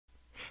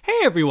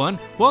Hey everyone,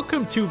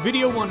 welcome to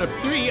video 1 of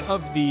 3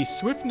 of the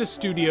Swiftness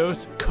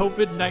Studios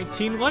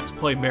COVID-19 Let's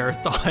Play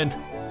Marathon.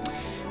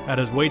 That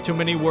is way too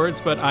many words,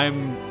 but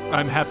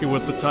I'm happy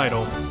with the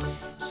title.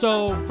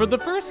 So, for the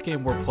first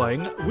game we're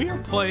playing, we are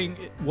playing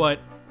what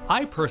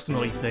I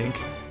personally think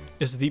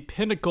is the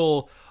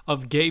pinnacle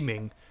of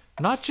gaming.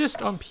 Not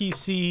just on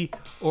PC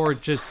or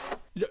just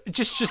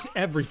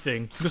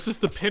everything. This is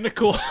the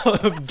pinnacle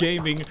of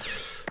gaming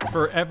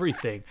for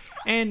everything.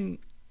 And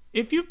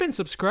if you've been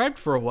subscribed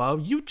for a while,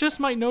 you just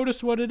might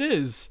notice what it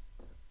is.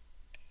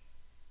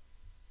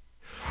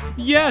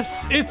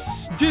 Yes,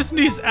 it's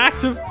Disney's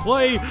Active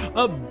Play,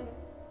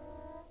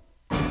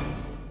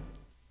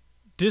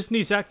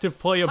 Disney's Active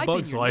Play A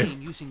Bug's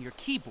Life. Using your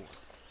keyboard.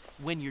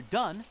 When you're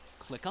done,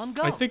 click on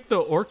go. I think the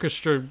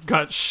orchestra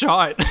got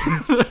shot.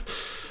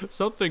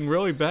 Something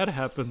really bad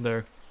happened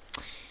there.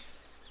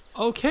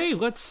 Okay,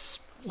 let's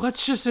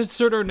just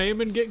insert our name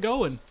and get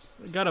going.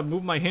 I gotta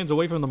move my hands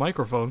away from the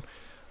microphone.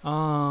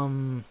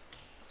 How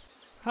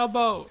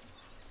about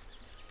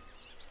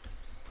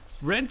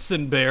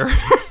Rensenbear?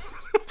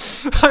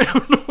 I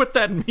don't know what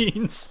that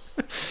means.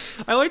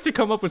 I like to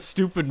come up with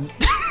stupid...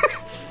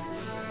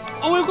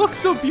 Oh, it looks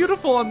so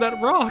beautiful on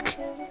that rock.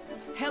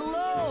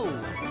 Hello!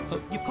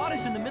 You caught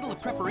us in the middle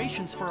of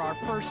preparations for our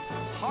first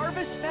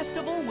Harvest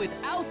Festival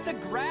without the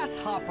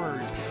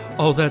grasshoppers.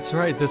 Oh, that's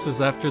right. This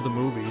is after the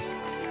movie.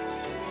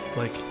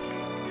 Like...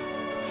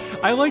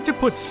 I like to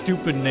put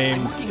stupid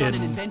names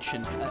in,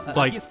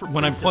 like,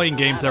 when I'm playing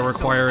games that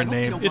require a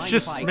name. It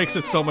just makes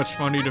it so much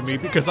funny to me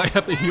because I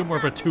have the humor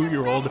of a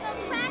 2-year-old.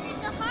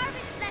 Crashing the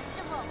Harvest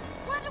Festival.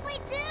 What do we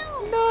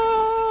do?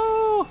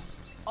 No!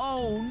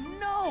 Oh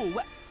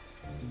no!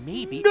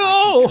 Maybe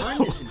No! I can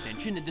turn this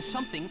invention into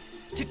something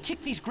to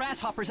kick these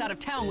grasshoppers out of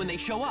town when they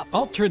show up.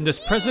 I'll turn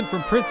this present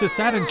from Princess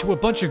Anne into a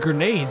bunch of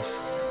grenades.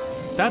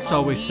 That's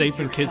always safe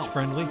and kids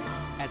friendly.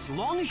 As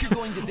long as you're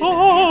going to visit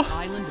Ant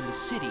Island in the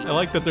city, I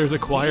like that there's a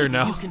choir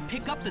now. You can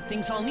pick up the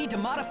things I'll need to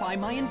modify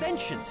my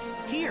invention.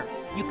 Here,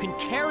 you can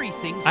carry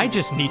things. I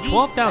just need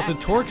 12,000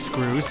 torque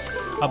screws,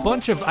 a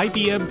bunch of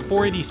IBM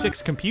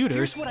 486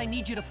 computers. Here's what I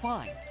need you to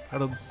find.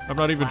 I'm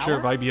not even sure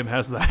if IBM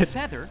has that. A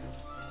feather,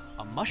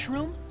 a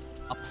mushroom,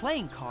 a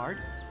playing card,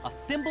 a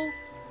thimble,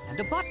 and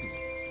a button.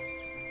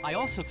 I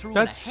also threw in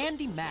a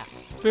handy map.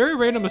 Very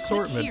random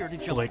assortment. Here to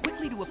jump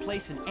quickly to a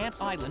place in Ant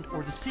Island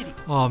or the city.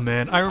 Oh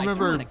man, I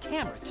remember. I threw in a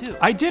camera too.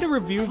 I did a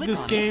review of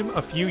this game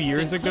a few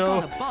years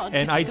ago,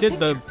 and I did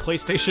the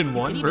PlayStation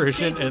 1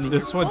 version, and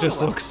this one just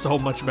looks so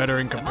much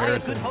better in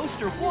comparison. Am I a good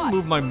host or what?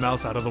 Move my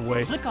mouse out of the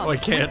way. Click on Oh, I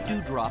can't. the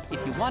dewdrop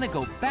if you want to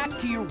go back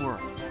to your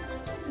world.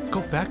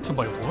 Go back to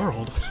my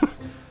world.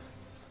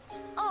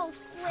 Oh,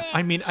 Flip.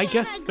 I mean, I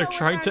guess they're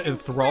trying to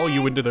enthrall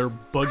you into their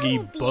buggy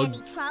bug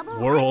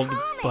world,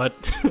 but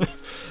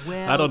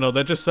I don't know.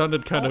 That just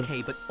sounded kind of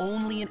but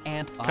only an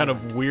ant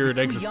island. Weird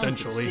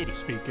existentially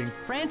speaking.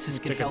 Francis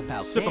can help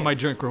out. Sip of my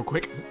drink real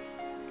quick.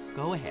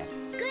 Go ahead.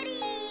 Goody!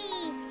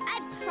 I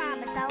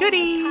promise I'll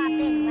Goody! pop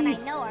in when I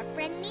know our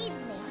friend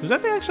needs me. Is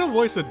that the actual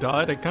voice of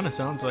Dot? It kind of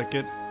sounds like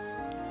it.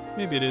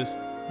 Maybe it is.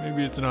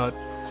 Maybe it's not.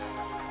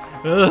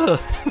 Ugh,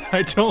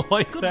 I don't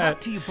like Good that.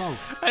 luck to you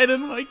both. I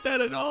didn't like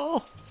that at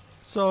all.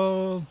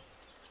 So,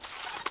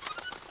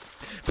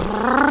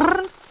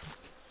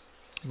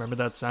 remember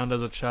that sound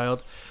as a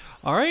child.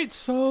 All right,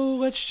 so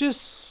let's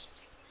just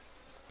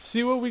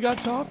see what we got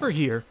to offer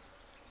here.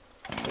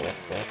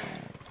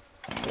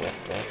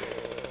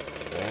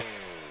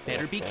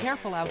 Better be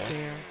careful out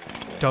there.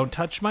 Don't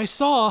touch my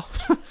saw.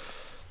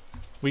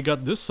 We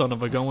got this son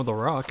of a gun with a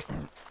rock.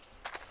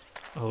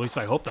 At least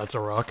I hope that's a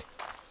rock.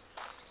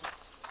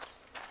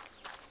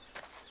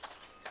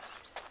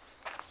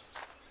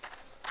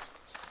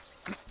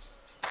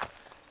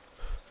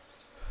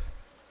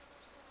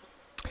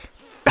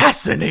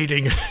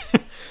 Fascinating!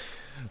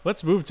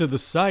 Let's move to the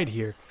side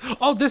here.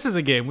 Oh, this is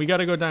a game. We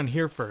gotta go down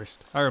here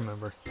first. I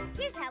remember.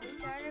 Here's how we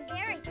sort our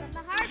berries from the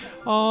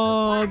harvest.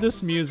 Oh,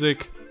 this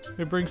music.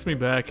 It brings me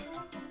back.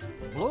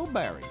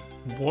 Blueberry.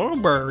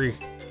 Blueberry.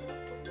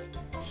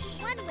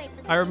 One way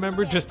for the I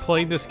remember just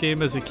playing this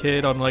game as a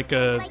kid on like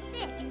a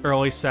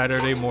early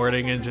Saturday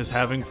morning and just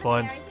having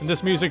fun. And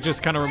this music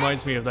just kind of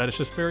reminds me of that. It's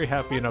just very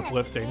happy and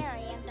uplifting.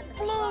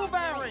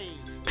 Blueberry!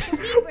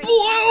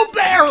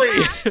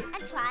 Blueberry!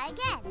 And try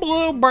again.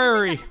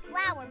 Blueberry!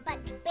 Flower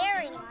button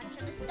berry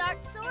launcher to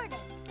start sorting.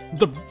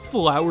 The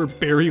flower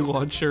berry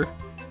launcher.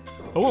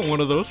 I want one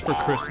of those for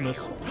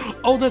Christmas.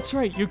 Oh, that's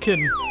right. You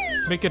can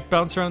make it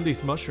bounce around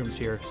these mushrooms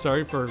here.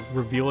 Sorry for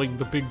revealing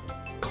the big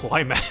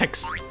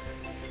climax.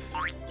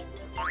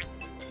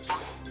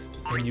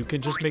 And you can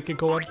just make it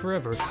go on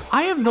forever.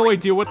 I have no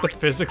idea what the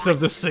physics of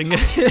this thing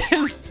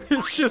is.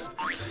 It's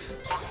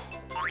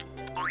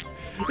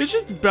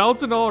just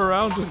bouncing all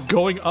around, just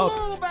going up.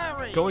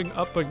 Going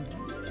up.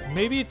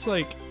 Maybe it's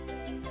like...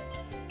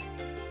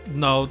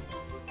 No.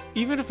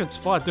 Even if it's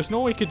flat, there's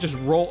no way it could just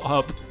roll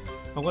up.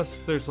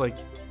 Unless there's like...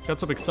 got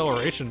some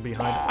acceleration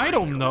behind it. I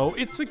don't know.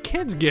 It's a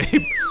kid's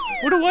game.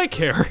 What do I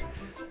care?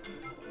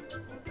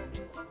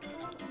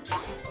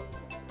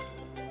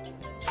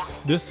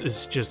 This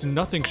is just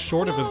nothing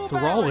short of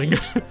enthralling.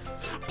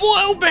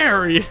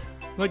 Blueberry!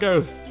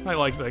 I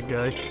like that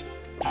guy.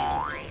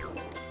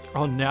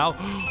 Oh, now.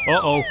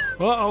 Uh-oh.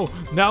 Uh-oh.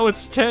 Now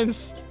it's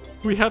tense.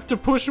 We have to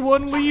push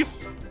one leaf.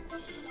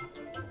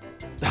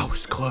 That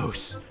was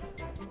close.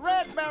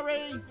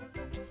 Redberry!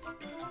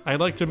 I'd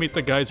like to meet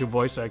the guys who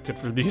voice acted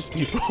for these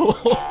people.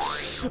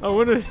 I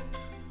wanna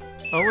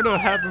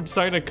have him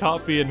sign a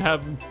copy and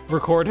have him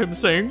record him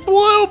saying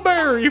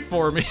Blueberry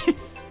for me.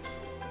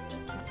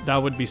 That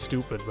would be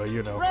stupid, but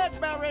you know.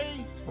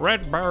 Redberry!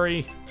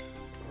 Redberry.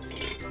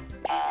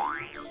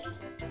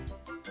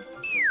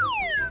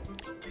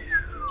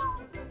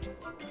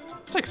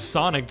 It's like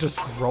Sonic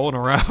just rolling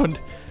around.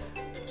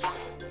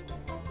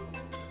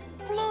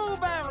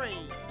 Blueberry!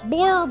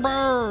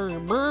 Blueberry,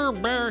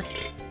 blueberry.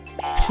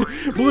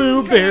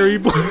 Blueberry,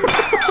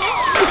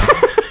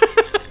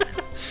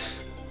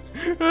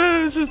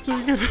 I was just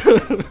thinking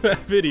of that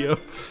video.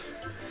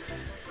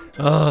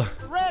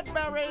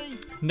 Redberry!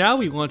 Now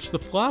we launch the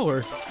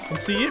flower and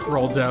see it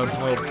roll down.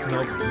 Oh,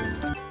 no.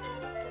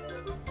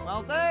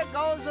 Well, there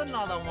goes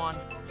another one.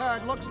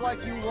 It looks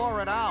like you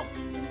wore it out.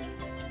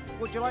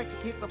 Would you like to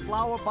keep the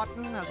flower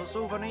button as a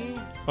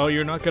souvenir? Oh,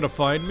 you're not gonna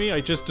find me? I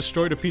just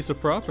destroyed a piece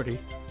of property.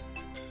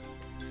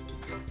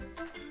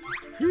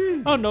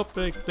 Oh, nope,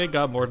 they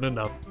got more than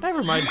enough.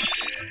 Never mind.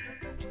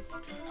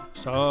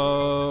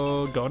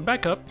 So, going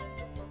back up.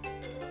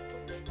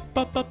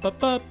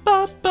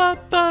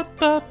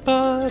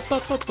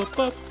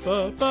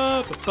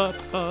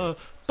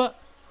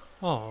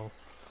 Oh.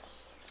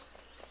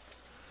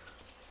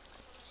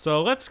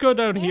 So let's go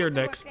down here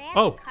next.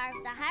 Oh,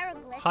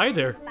 hi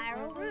there.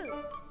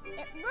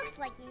 It looks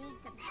like he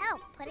needs some help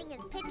putting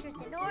his pictures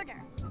in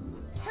order.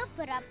 He'll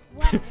put up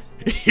one of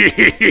his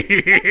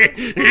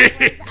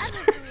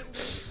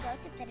go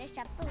to finish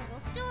up the little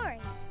story.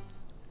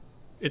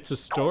 It's a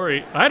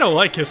story. I don't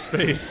like his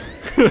face.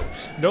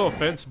 No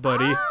offense,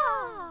 buddy.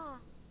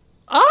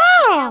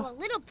 Now a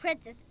little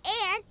Princess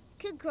Anne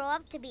could grow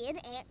up to be an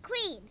ant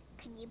queen.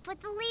 Can you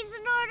put the leaves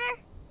in order?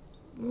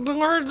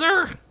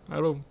 I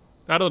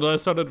don't know.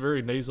 That sounded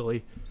very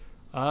nasally.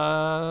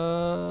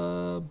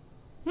 I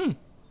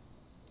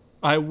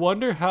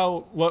wonder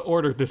what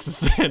order this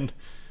is in.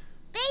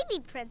 Baby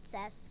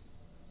princess.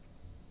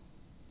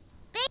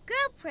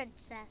 Girl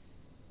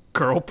princess.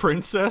 Girl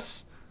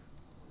princess?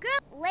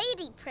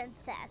 Lady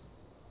princess.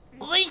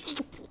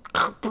 Lady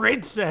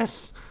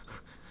princess.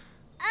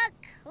 A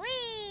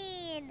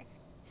queen.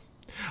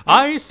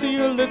 I see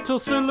a little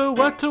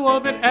silhouette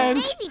of an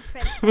ant. Baby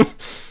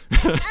princess.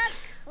 A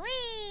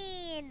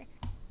queen.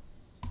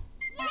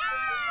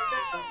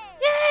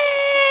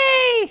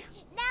 Yay!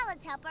 Now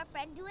let's help our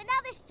friend do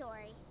another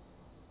story.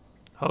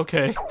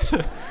 Okay.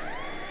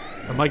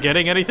 Am I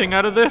getting anything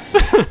out of this?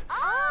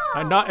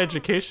 I'm not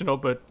educational,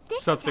 but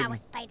This something is how a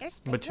spider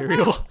spins a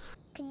material. web.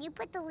 Can you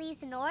put the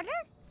leaves in order?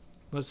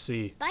 Let's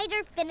see.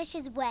 Spider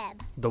finishes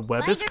web. The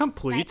web is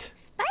complete.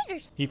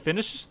 Spiders. He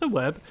finishes the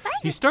web. Spider,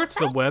 He starts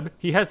the spider. web.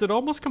 He has it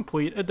almost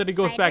complete, and then he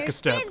goes back a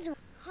step.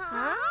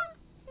 Huh?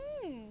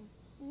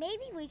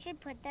 Maybe we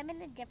should put them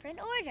in a different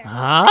order.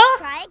 Huh?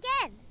 Let's try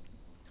again.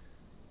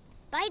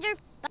 Spiders.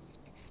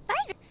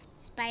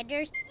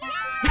 Spiders.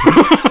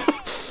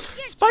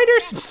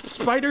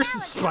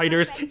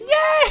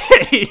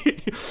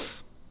 Yay!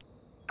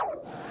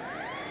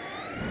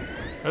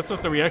 That's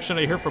not the reaction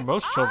I hear from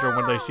most children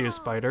when they see a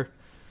spider.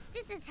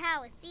 This is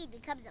how a seed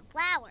becomes a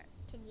flower.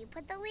 Can you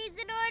put the leaves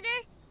in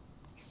order?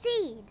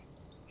 Seed.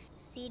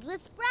 Seed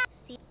was sprout.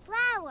 Seed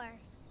flower.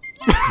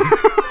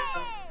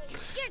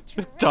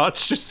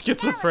 Dot's just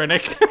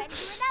schizophrenic.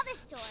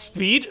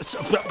 Speed,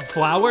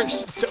 flower,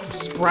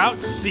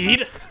 sprout,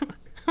 seed. It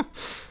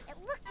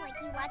looks like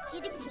he wants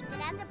you to keep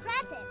it as a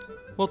present.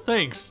 Well,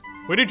 thanks.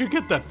 Where did you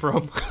get that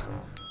from?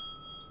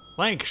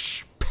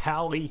 Thanks,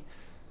 pally.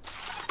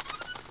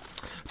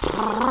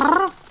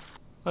 I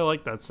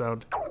like that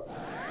sound.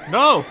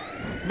 No,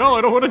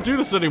 I don't want to do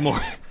this anymore.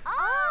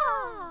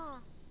 Oh!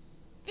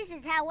 This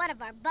is how one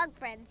of our bug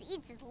friends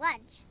eats his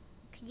lunch.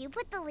 Can you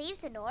put the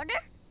leaves in order?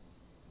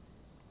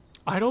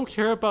 I don't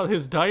care about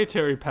his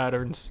dietary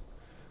patterns.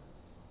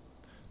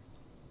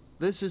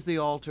 This is the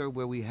altar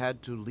where we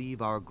had to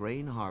leave our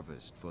grain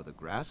harvest for the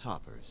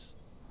grasshoppers.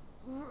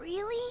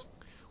 Really?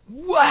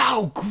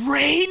 Wow,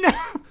 grain!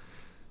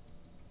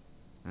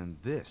 And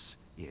this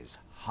is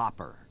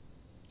Hopper.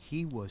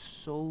 He was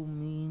so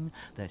mean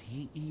that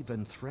he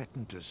even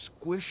threatened to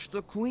squish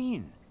the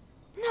queen.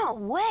 No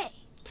way.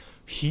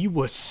 He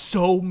was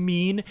so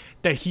mean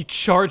that he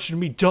charged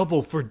me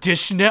double for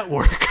Dish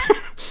Network.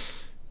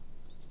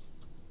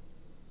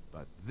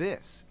 But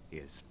this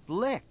is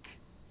Flick.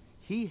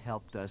 He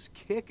helped us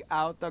kick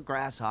out the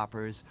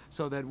grasshoppers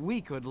so that we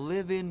could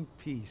live in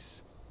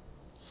peace.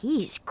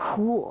 He's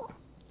cool.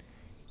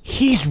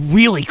 He's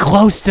really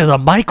close to the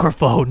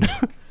microphone.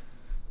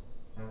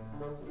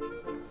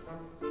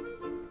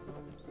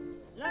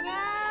 Look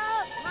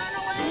out! Run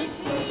away,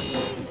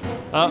 please!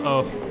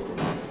 Uh-oh.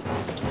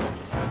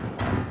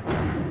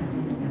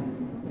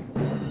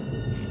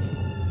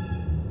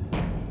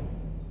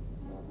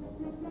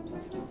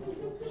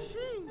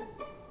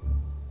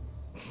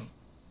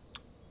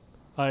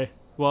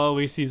 Well, at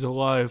least he's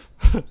alive.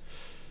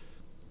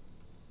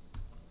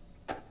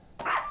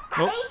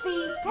 Oh.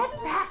 Aphie,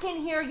 get back in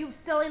here, you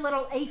silly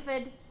little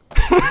aphid.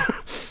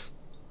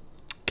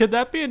 Could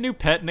that be a new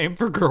pet name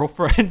for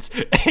girlfriends?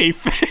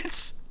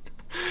 Aphids?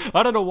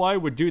 I don't know why I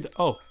would do that.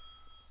 Oh.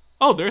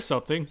 Oh, there's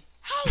something.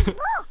 Hey,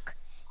 look!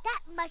 That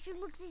mushroom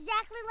looks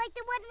exactly like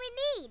the one we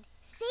need.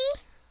 See?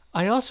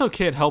 I also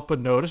can't help but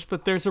notice,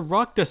 but there's a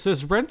rock that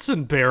says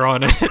Renson Bear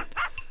on it.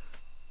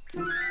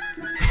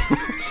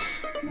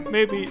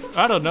 Maybe,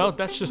 I don't know,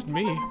 that's just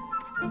me.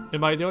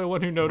 Am I the only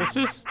one who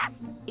notices?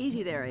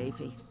 Easy there,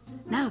 Aphie.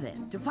 Now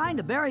then, to find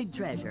a buried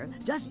treasure,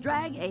 just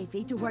drag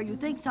Aphie to where you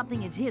think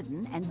something is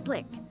hidden and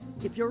click.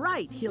 If you're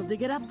right, he'll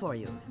dig it up for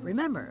you.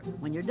 Remember,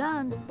 when you're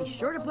done, be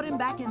sure to put him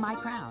back in my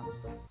crown.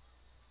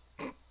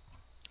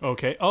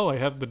 Okay, oh, I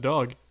have the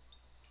dog.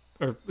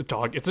 Or, the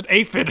dog, it's an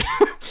aphid!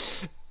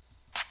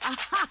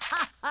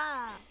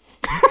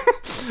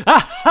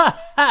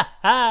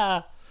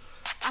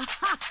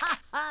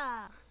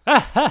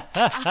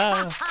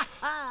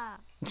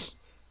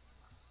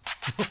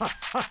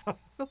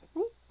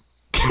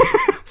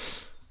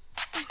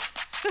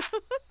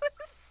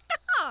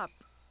 Stop!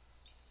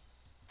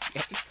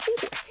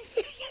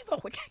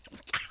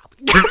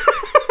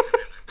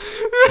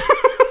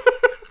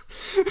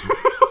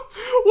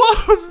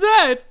 What was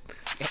that?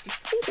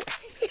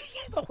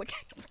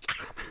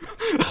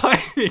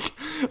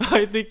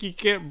 I think he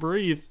can't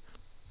breathe.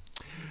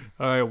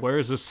 Alright,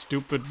 where's this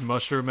stupid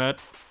mushroom at?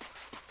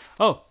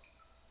 Oh,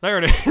 there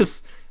it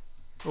is.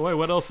 Oh wait,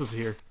 what else is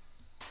here?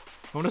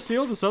 I want to see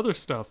all this other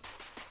stuff.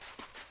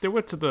 They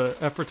went to the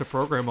effort to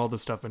program all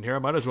this stuff in here. I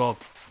might as well,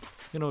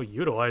 you know,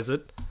 utilize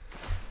it.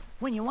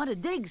 When you want to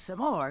dig some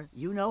more,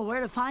 you know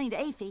where to find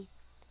Aphie.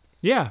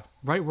 Yeah,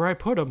 right where I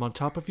put him, on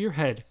top of your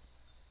head.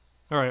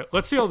 Alright,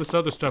 let's see all this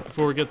other stuff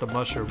before we get the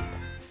mushroom.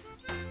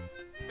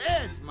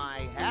 There's my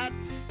hat.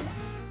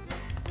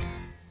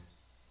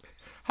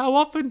 How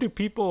often do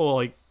people,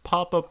 like,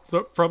 pop up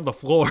from the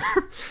floor?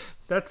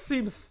 That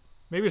seems...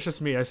 Maybe it's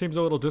just me. It seems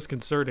a little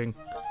disconcerting.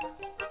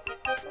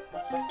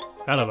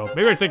 I don't know.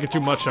 Maybe I'm thinking too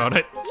much on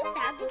it. You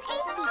found an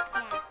Aphie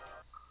snack.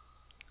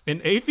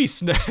 An Aphie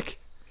snack?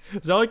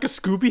 Is that like a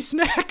Scooby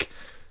snack?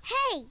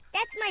 Hey,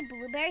 that's my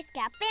Blueberry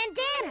Scout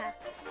bandana.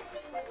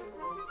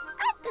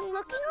 I've been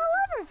looking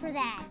all over for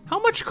that. How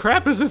much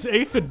crap is this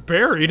aphid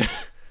buried?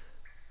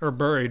 Or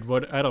buried,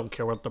 what? I don't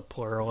care what the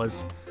plural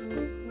is.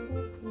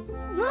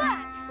 Look!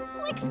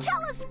 Flick's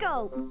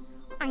telescope!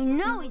 I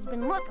know he's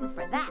been looking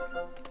for that.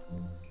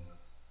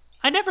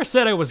 I never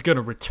said I was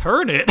gonna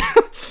return it,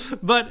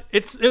 but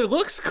it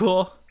looks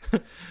cool.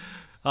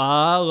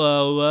 All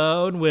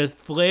alone with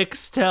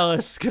Flick's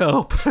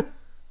telescope. Thanks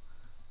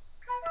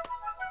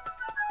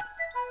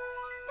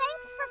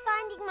for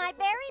finding my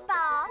berry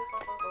ball.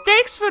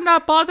 Thanks for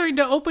not bothering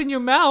to open your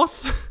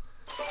mouth.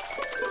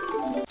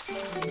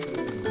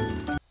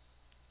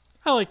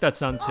 I like that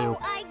sound too.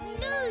 Oh, I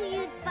knew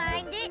you'd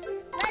find it.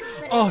 Let's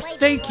put it Oh, away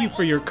thank before you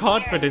for it's your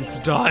confidence,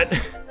 embarrassing.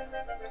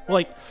 Dot.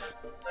 Like,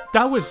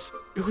 it was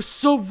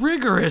so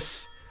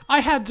rigorous. I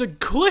had to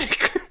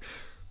click.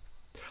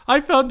 I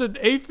found an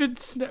aphid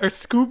or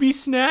Scooby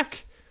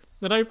snack,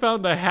 then I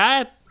found a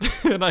hat,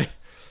 and I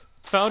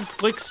found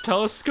Flick's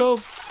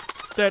telescope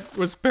that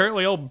was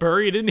apparently all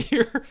buried in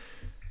here.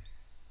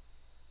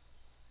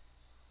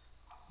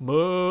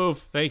 Move.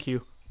 Thank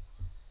you.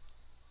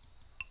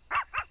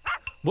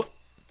 What?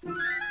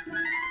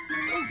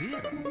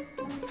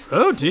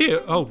 Oh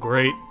dear. Oh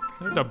great.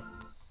 I have to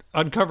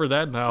uncover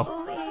that now.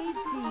 Oh,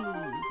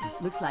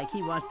 Aphie. Looks like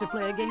he wants to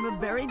play a game of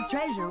buried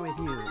treasure with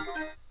you.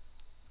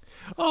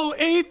 Oh,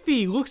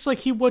 Aphie! Looks like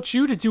he wants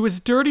you to do his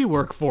dirty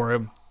work for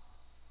him.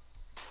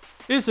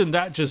 Isn't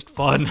that just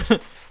fun?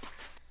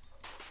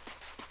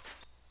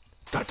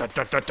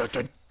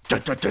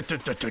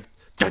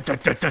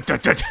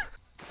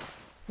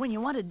 When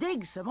you want to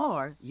dig some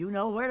more, you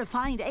know where to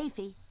find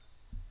Aphie.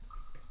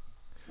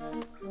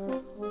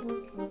 Look!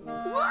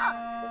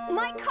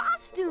 My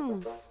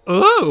costume!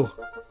 Oh!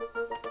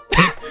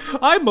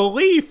 I'm a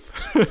leaf!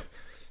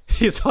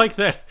 He's like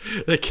the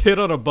kid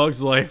on A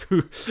Bug's Life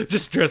who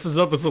just dresses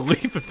up as a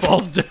leaf and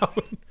falls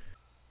down.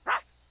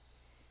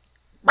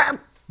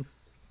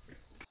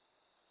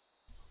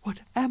 What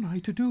am I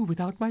to do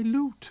without my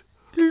lute?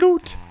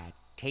 Loot!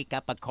 Take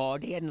up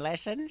accordion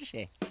lessons?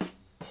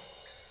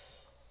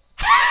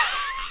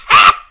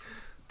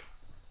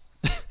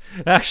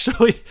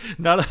 Actually,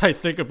 now that I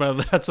think about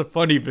it, that's a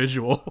funny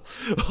visual.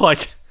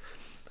 Like,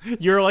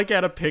 you're like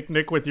at a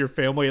picnic with your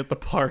family at the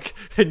park,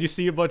 and you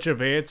see a bunch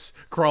of ants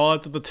crawl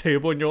onto the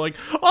table, and you're like,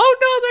 oh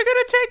no, they're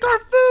gonna take our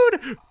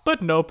food!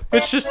 But nope,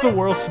 it's just the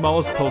world's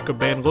smallest polka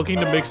band looking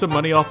to make some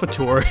money off of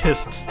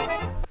tourists.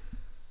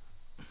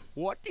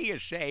 What do you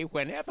say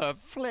whenever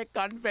Flick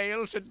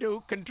unveils a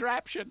new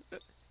contraption?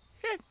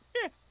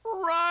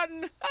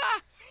 Run!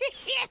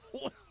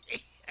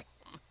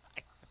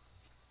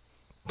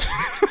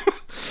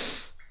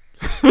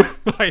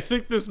 I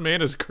think this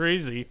man is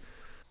crazy.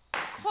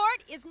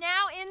 Court is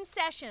now in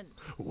session.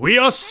 We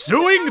are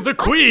suing the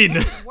Queen!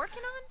 What are you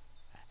working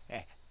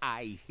on? I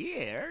I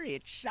hear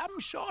it's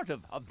some sort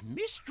of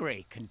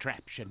mystery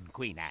contraption,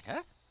 Queen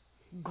Atta.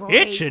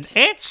 Great. It's an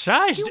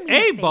ant-sized Do me a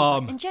favor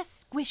A-bomb. and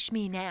just squish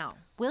me now,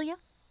 will you?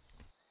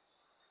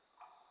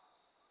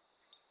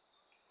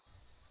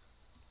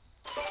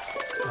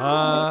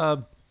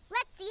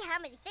 Let's see how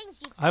many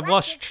things you've I've collected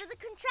lost- for the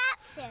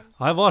contraption.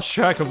 I've lost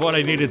track of what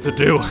I needed to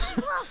do.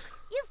 Look,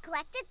 you've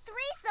collected 3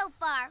 so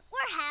far.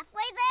 We're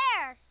halfway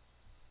there.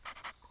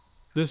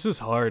 This is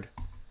hard.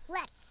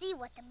 Let's see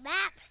what the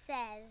map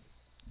says.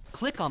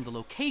 Click on the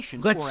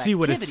location Let's for see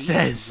what it activities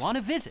says. you want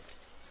to visit.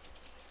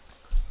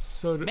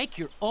 So Make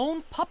your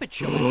own puppet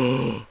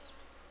show.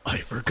 I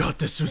forgot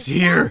this was The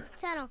here.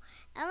 South Tunnel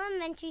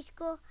Elementary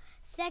School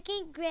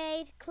 2nd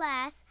grade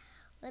class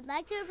would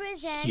like to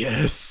present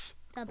Yes.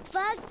 the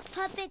Bug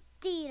Puppet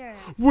Theater.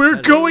 We're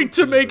Hello, going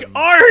to make children.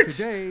 art.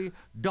 Today,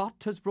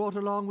 Dot has brought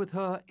along with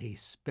her a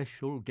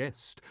special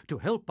guest to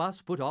help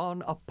us put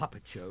on a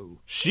puppet show.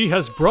 She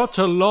has brought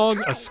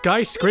along a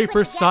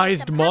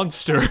skyscraper-sized We put together some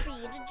monster. puppets for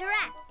you to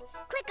direct.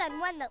 Click on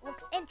one that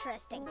looks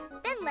interesting.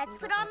 Then let's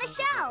put on the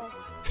show.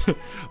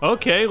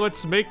 Okay,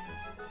 let's make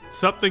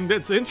something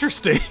that's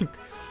interesting.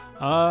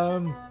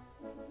 Oh,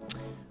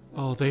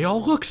 they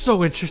all look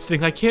so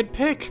interesting. I can't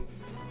pick.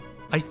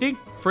 I think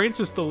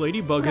Francis the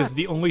Ladybug is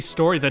the only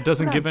story that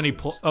doesn't give any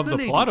of the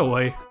plot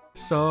away.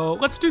 So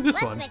let's do this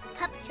Let's one. make a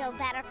puppet show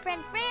about our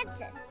friend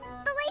Francis,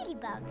 the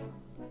ladybug.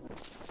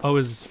 Oh,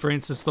 is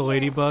Francis the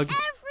Ladybug?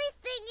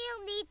 Everything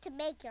you'll need to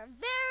make your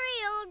very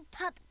own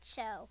puppet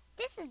show.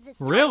 This is the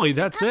story Really? of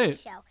the That's puppet it?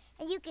 show,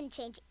 and you can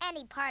change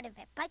any part of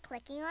it by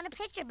clicking on a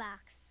picture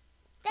box.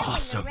 Then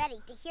Awesome. when you're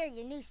ready to hear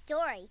your new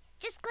story,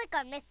 just click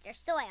on Mr.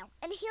 Soil,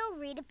 and he'll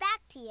read it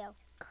back to you.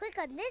 Click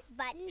on this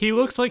button. He to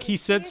looks like he listen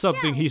to said your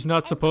something show, he's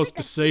not and supposed click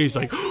to on say. He's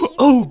like, Theater Keys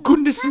oh, to make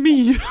goodness puppets.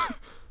 me.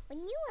 When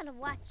you want to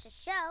watch a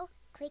show,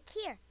 click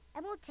here,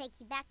 and we'll take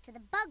you back to the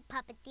Bug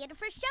Puppet Theater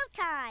for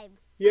showtime.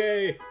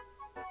 Yay.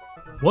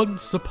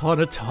 Once upon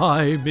a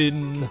time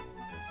in...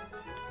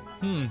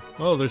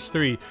 Oh, there's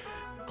 3.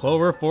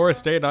 Clover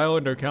Forest, 8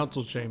 Island, or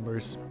Council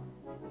Chambers.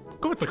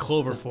 Go with the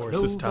Clover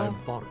Forest this time.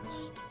 Clover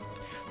Forest.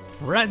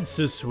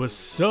 Francis was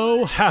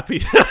so happy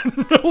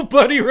that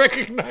nobody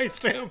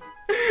recognized him.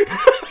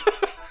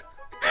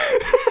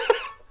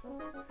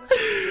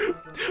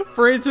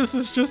 Francis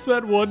is just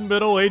that one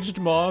middle-aged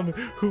mom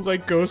who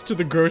like goes to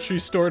the grocery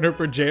store in her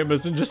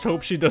pajamas and just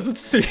hopes she doesn't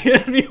see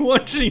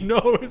anyone she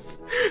knows.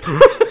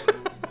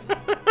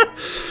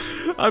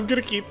 I'm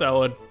gonna keep that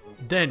one.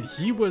 Then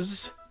he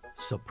was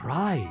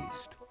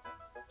Surprised.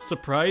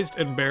 surprised,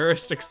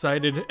 embarrassed,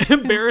 excited,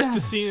 embarrassed to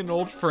see an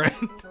old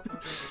friend.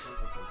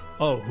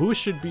 Oh, who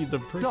should be the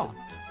person? Dot.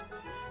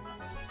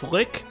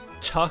 Flick,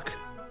 Tuck,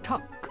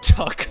 Tuck.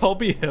 Tuck, I'll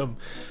be him.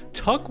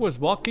 Tuck was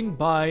walking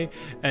by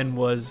and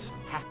was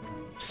Happy.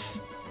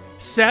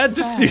 sad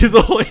to see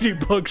the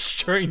ladybug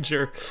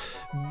stranger.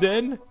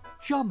 Then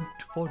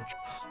Jumped for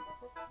joy.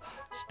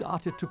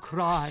 Started to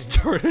cry.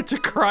 started to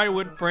cry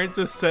when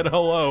Francis said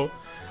hello.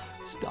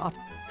 Start.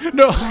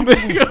 No, make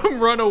him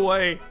run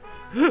away.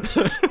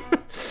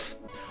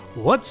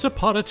 Once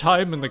upon a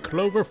time in the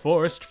Clover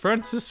Forest,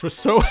 Francis was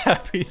so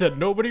happy that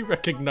nobody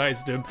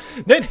recognized him.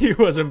 Then he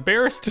was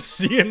embarrassed to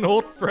see an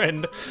old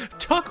friend.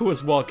 Tuck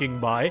was walking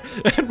by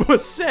and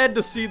was sad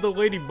to see the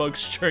ladybug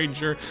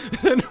stranger,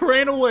 then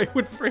ran away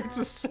when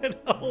Francis said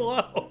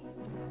hello.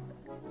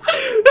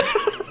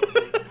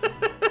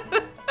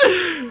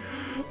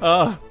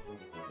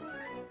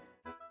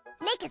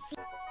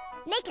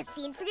 Make a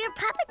scene for your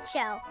puppet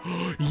show.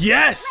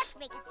 Yes! Let's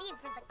make a scene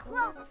for the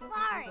Clover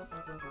Forest.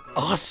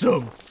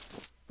 Awesome!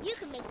 You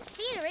can make the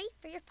scenery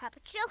for your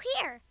puppet show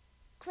here.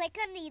 Click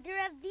on either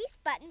of these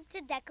buttons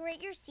to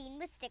decorate your scene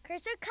with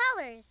stickers or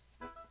colors.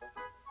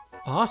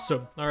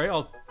 Awesome. All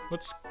right,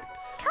 let's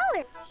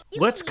Color.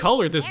 You Let's can use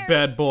color these this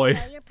berries bad boy. to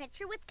fill your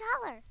picture with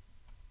color.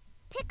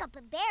 Pick up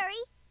a berry,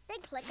 then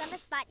click on the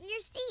spot in your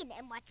scene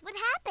and watch what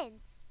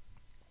happens.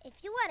 If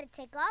you want to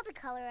take all the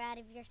color out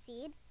of your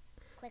scene,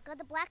 click on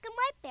the black and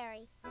white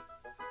berry.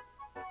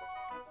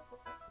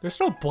 There's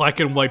no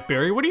black and white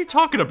berry. What are you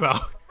talking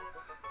about?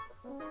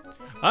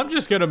 I'm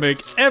just gonna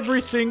make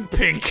everything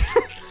pink.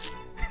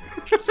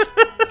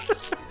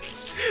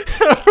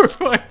 That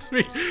reminds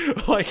me,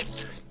 like,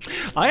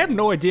 I have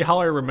no idea how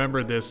I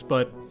remember this,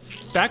 but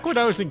back when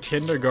I was in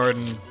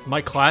kindergarten,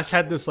 my class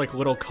had this like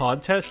little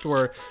contest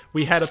where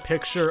we had a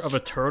picture of a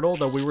turtle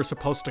that we were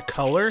supposed to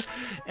color,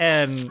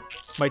 and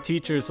my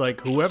teacher's like,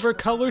 whoever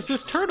colors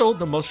this turtle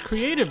the most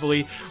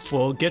creatively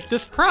will get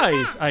this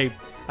prize. I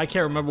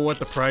can't remember what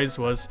the prize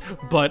was,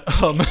 but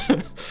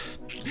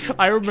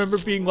I remember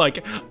being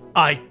like,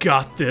 I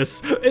got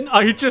this, and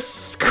I just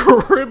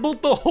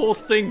scribbled the whole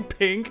thing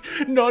pink,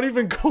 not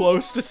even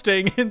close to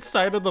staying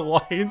inside of the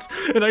lines,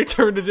 and I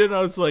turned it in, and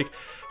I was like,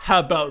 how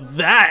about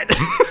that?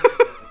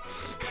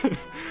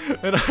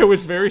 And I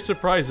was very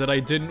surprised that I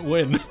didn't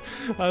win.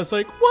 I was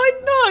like, why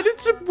not?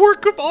 It's a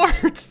work of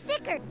art!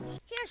 Stickers.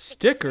 Here's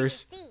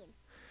Stickers? for your scene.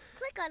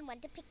 Click on one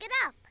to pick it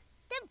up,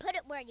 then put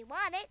it where you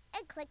want it,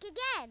 and click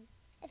again.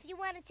 If you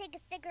want to take a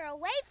sticker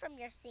away from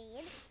your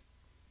scene,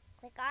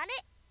 click on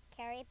it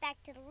Carry it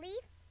back to the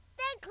leaf,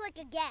 then click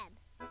again.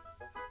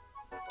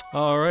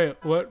 All right,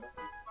 what?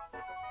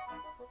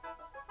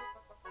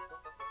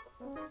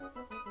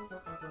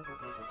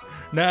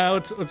 Now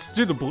let's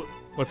do the blue.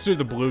 Let's do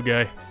the blue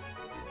guy.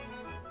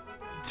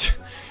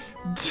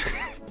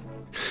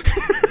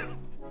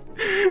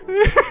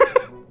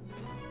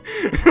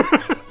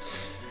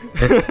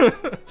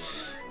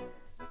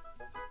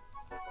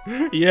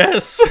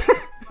 Yes,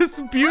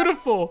 it's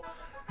beautiful.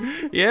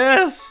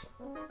 Yes.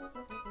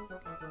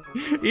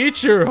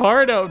 Eat your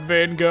heart out,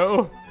 Van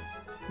Gogh.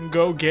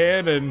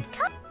 Gauguin and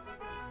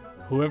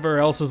whoever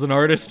else is an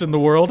artist in the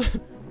world.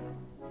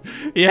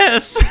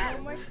 Yes.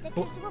 No more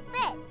stickers will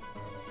fit.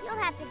 You'll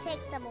have to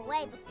take some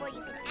away before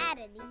you can add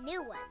any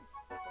new ones.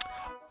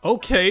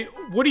 Okay,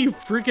 what are you,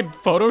 freaking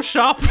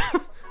Photoshop?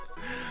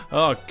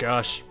 Oh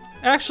gosh.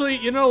 Actually,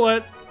 you know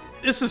what?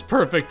 This is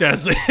perfect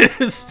as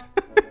is.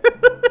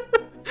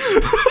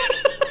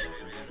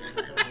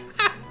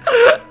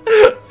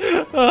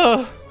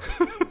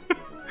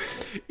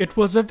 It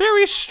was a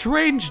very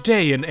strange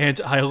day in Ant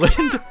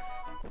Island.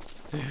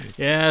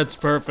 Yeah, it's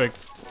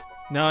perfect.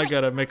 Now I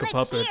gotta make a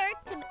puppet.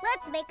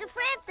 Let's make a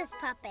Francis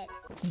puppet.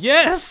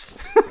 Yes!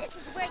 This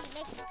is where you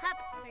make the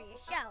puppet for your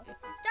show.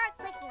 Start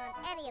clicking on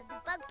any of the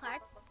bug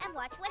parts and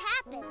watch what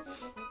happens.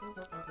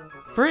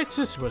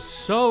 Francis was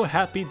so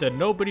happy that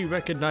nobody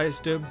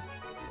recognized him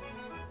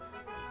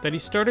that he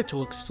started to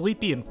look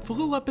sleepy and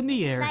flew up in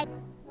the air.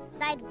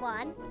 Side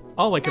one.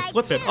 Oh, I can Side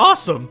flip it. two.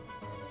 Awesome!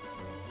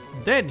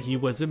 Then he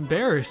was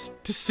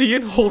embarrassed to see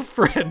an old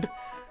friend.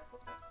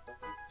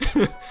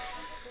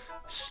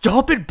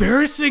 Stop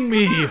embarrassing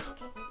me!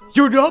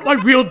 You're not my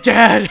real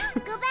dad!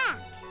 Go back.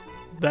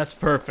 That's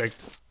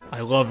perfect. I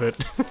love it.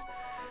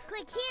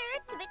 Click here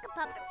to make a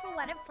puppet for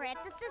one of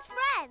Francis's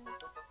friends.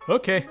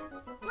 Okay.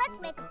 Let's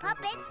make a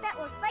puppet that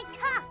looks like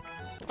Tuck.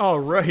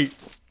 Alright.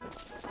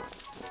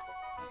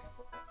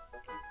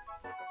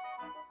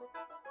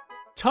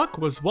 Tuck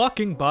was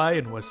walking by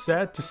and was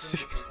sad to see...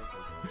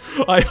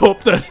 I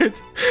hope that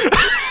it...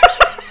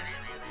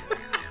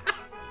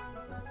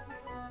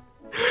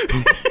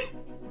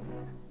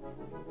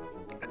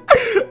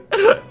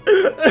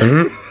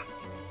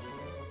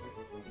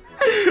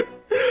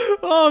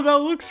 Oh, that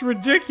looks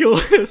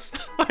ridiculous.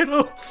 I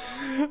don't...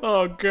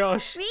 Oh,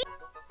 gosh.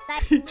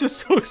 He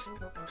just looks...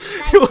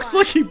 He looks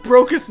like he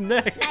broke his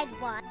neck. Side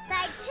one.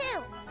 Side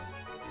two.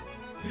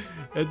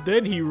 And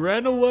then he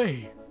ran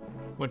away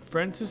when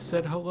Francis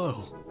said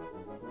hello.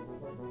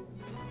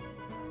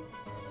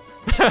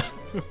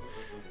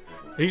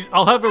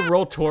 I'll have him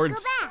roll towards...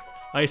 Go back.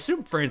 I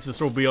assume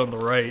Francis will be on the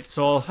right,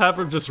 so I'll have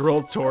him just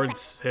roll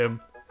towards him.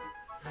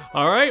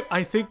 Alright,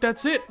 I think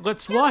that's it.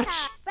 Let's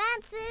watch.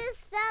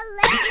 Francis the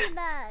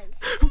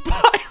Ladybug.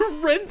 By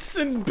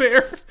Renson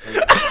Bear.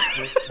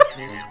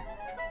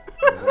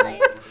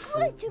 It's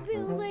great to be a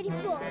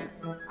ladybug.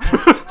 I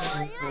can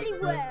fly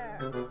anywhere.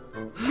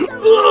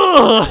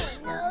 Ugh.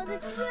 knows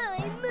it's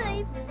really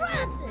me,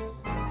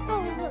 Francis.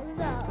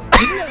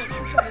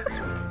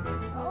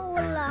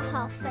 Hola,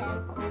 how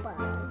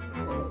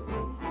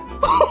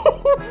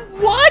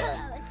What?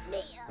 Hello, it's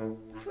me,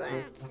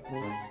 Francis.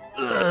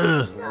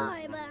 Ugh.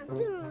 Sorry, but I'm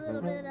feeling a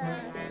little bit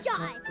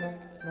shy today.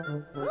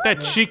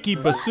 That cheeky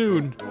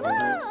bassoon.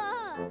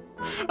 Ah!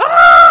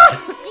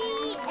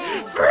 The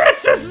end.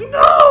 Francis,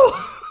 no!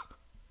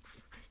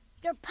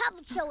 Your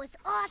puppet show was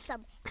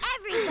awesome.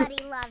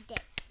 Everybody loved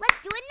it.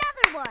 Let's do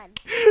another one.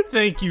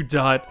 Thank you,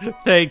 Dot.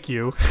 Thank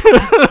you.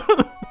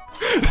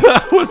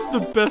 That was the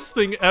best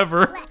thing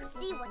ever. Let's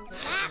see what the map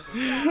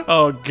says.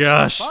 Oh,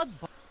 gosh.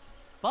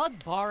 Bug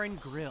Bar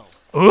and Grill.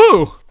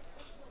 Ooh!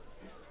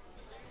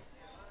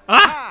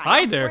 Ah, hi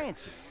I'm there.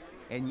 Francis.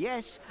 And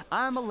yes,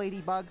 I'm a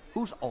ladybug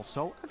who's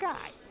also a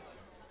guy.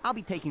 I'll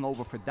be taking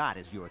over for Dot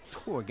as your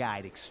tour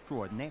guide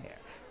extraordinaire.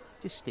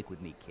 Just stick with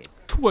me, kid.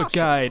 Tour I'll show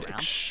you guide around.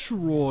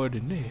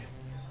 extraordinaire.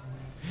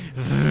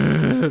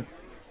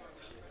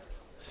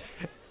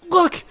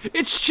 Look,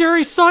 it's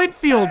Jerry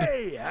Seinfeld.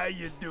 Hey, how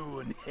you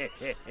doing?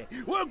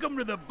 Welcome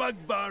to the Bug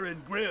Bar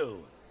and Grill.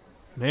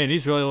 Man,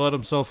 he's really let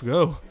himself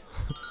go.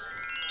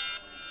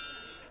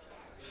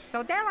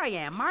 So there I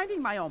am,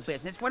 minding my own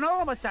business, when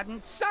all of a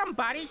sudden,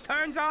 somebody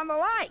turns on the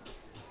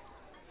lights.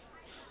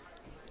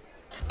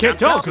 Can't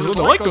tell, because when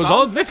the light goes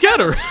on, they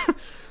scatter.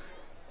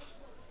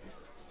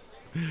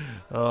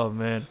 Oh,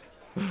 man.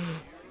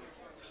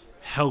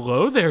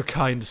 Hello there,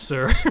 kind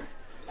sir.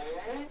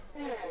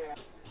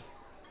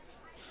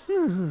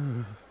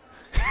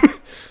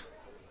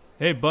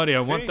 Hey, buddy, I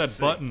want that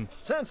button.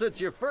 Since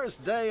it's your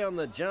first day on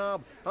the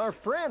job, our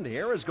friend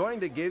here is going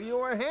to give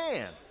you a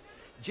hand.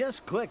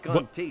 Just click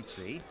on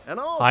Teetsy, and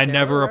I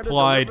never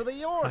applied.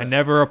 I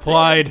never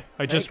applied.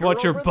 I just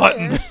want your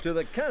button. To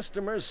the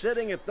customers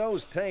sitting at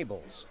those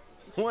tables.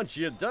 Once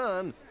you're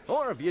done,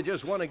 or if you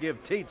just want to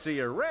give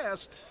Teetsy a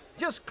rest,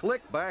 just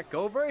click back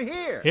over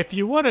here. If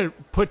you want to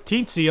put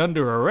Teensy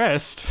under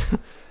arrest...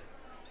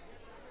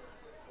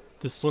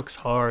 This looks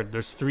hard.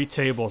 There's 3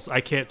 tables. I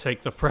can't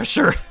take the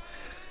pressure.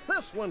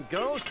 This one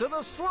goes to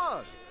the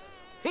slug.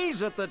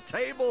 He's at the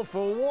table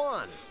for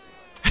 1.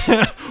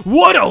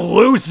 What a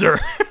loser!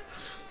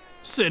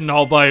 Sitting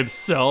all by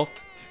himself.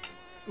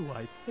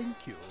 Why,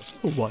 thank you.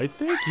 Why,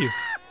 thank you.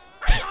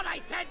 I thought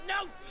I said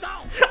no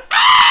salt!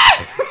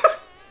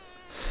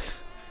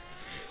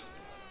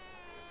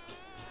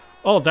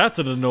 Oh, that's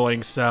an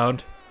annoying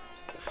sound.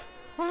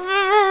 Ready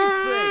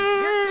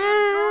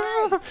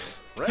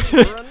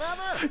for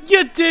another?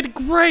 You did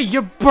great!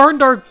 You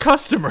burned our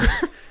customer!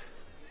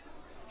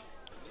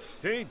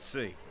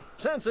 Teetsy,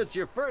 since it's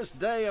your first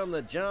day on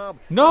the job,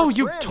 No, our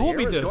you friend told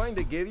me here is this. going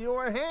to give you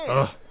a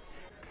hand.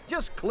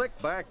 Just click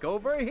back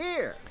over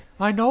here.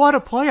 I know how to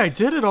play, I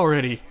did it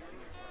already.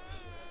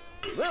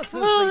 This is the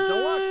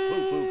deluxe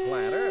poo-poo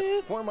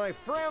platter for my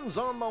friends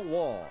on the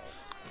wall.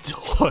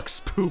 Deluxe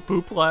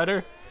poo-poo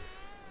platter?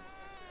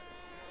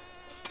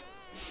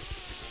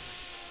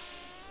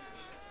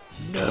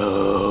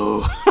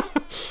 No!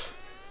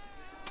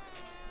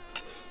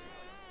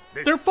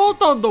 They're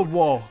both on the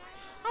wall!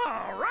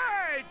 All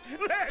right,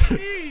 let's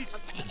eat.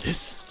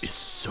 This is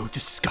so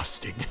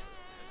disgusting.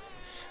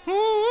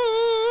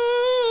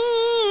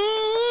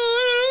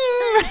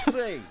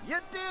 Teetsy, you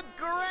did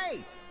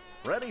great.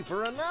 Ready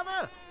for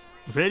another?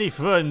 Ready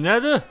for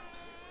another?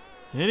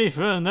 Ready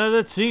for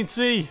another,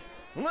 Teensy?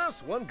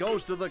 This one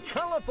goes to the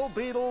colorful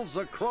beetles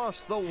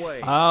across the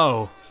way.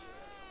 Oh.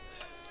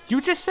 You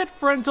just said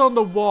friends on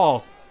the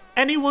wall.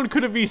 Anyone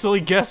could have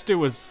easily guessed it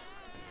was...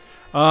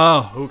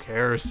 Oh, who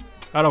cares?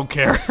 I don't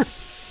care.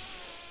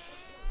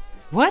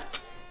 What?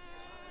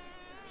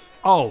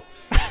 Oh.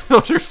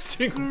 Those are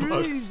stink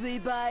bugs.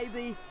 Groovy,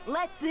 baby.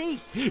 Let's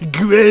eat.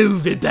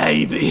 Groovy,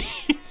 baby.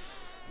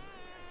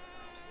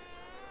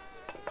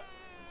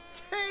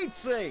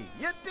 Teetsy,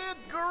 you did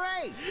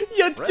great.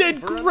 You Ready did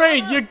for great.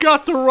 another? You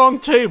got the wrong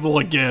table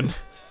again.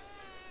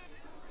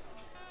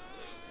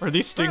 Are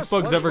these stink This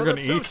bugs one's ever for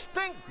gonna the two eat?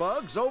 stink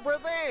bugs over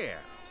there.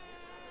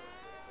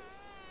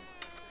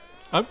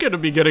 I'm gonna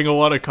be getting a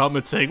lot of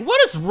comments saying,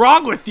 "What is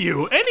wrong with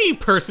you? Any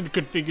person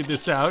could figure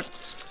this out."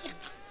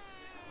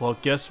 Well,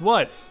 guess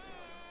what?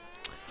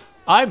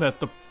 I'm at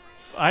the...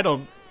 I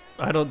don't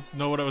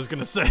know what I was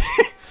gonna say.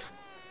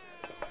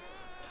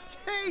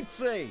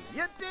 Teetsy, you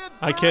did great.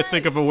 I can't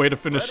think of a way to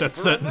finish Ready that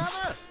for sentence.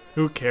 another?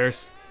 Who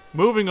cares?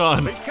 Moving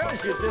on.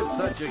 Because you did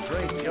such a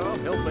great job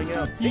helping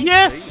out Teetsy,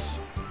 Yes!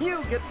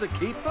 you get to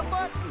keep the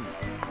button.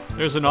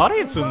 There's an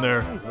audience in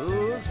there.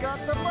 Who's got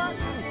the button?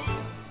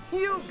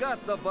 You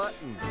got the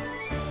button.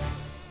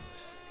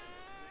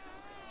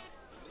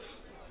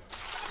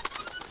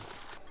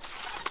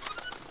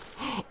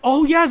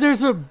 Oh yeah,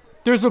 there's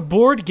a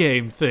board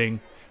game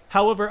thing.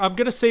 However, I'm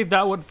gonna save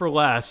that one for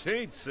last.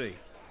 Teetsy,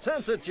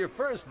 since it's your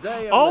first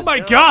day on Oh the my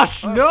job,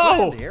 gosh, our no!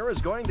 friend here is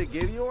going to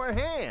give you a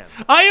hand.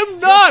 I am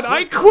Just not!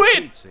 I click on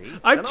quit! Teetsy,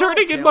 I'm and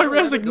turning I'll in my tell her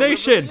how to deliver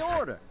resignation. the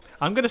order.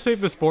 I'm gonna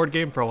save this board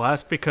game for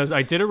last because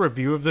I did a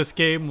review of this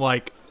game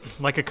like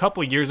a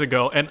couple years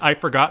ago, and I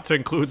forgot to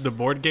include the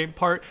board game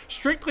part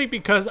strictly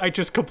because I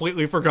just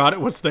completely forgot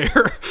it was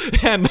there.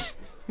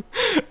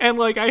 And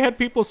like I had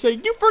people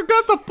saying, "You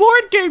forgot the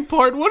board game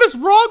part. What is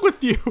wrong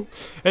with you?"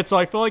 And so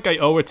I feel like I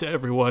owe it to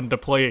everyone to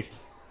play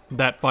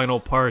that final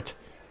part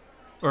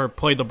or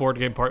play the board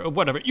game part or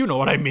whatever. You know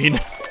what I mean.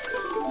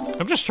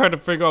 I'm just trying to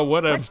figure out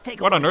what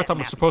on earth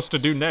I'm supposed to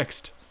do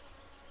next.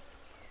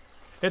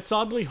 It's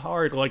oddly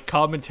hard, like,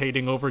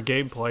 commentating over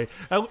gameplay.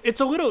 It's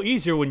a little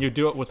easier when you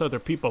do it with other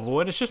people, but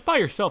when it's just by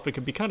yourself, it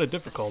can be kind of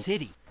difficult. The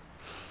city.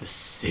 The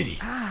city.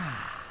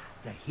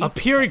 The heat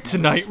Appearing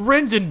tonight,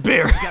 Rendon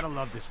Bear. You gotta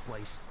love this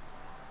place.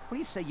 What do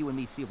you say you and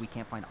me see if we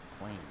can't find a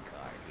playing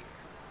card here?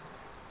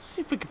 See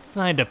if we can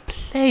find a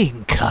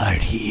playing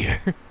card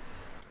here.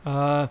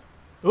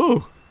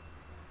 Ooh.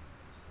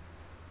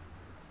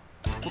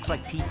 Looks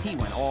like PT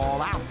went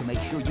all out to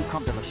make sure you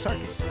come to the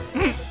circus.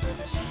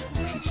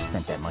 She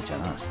spent that much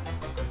on us.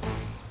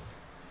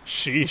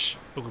 Sheesh.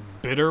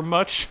 Bitter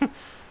much?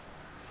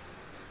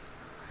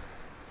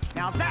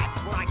 Now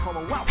that's what I call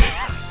a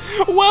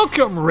welcome.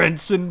 Welcome,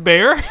 Renson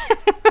Bear.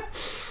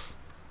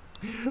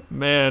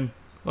 Man,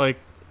 like,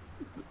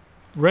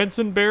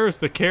 Renson Bear is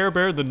the Care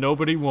Bear that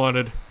nobody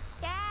wanted.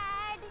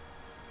 Dad!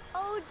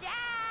 Oh,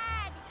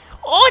 Dad!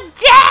 Oh,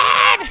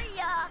 Dad! Hurry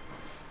up!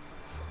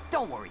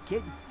 Don't worry,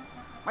 kid.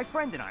 My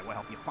friend and I will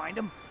help you find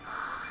him.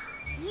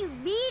 You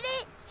mean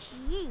it?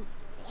 Gee,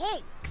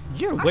 thanks.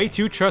 You're way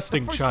too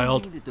trusting, The first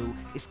child. thing you need to do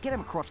is get him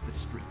across the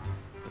street.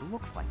 It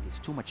looks like there's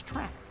too much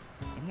traffic.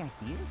 Any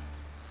ideas?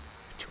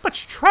 Too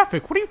much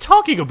traffic? What are you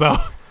talking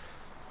about?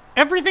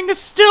 Everything is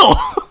still.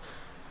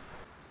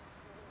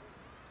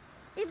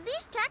 If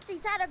these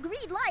taxis had a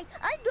green light,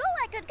 I know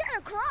I could get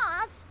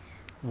across.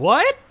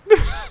 What?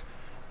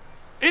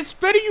 It's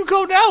better you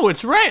go now.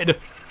 It's red.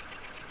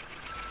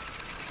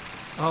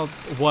 Oh,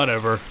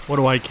 whatever. What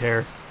do I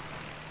care?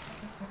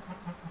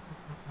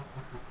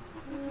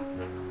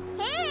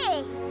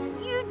 Hey,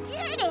 you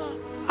did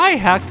it! I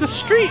hacked the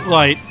street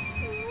light.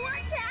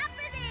 What's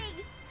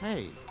happening?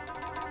 Hey,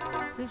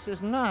 this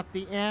is not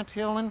the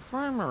Anthill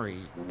Infirmary.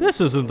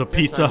 This isn't the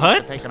Pizza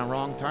Hut. Taking a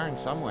wrong turn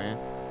somewhere.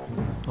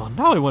 Oh,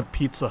 now I want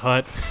Pizza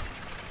Hut.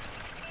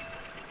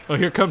 Oh,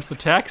 here comes the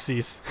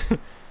taxis.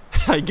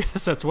 I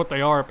guess that's what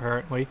they are,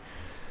 apparently.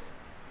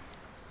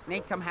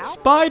 Need some help?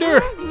 Spider!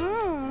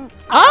 Mm-hmm.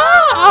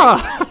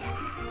 Ah!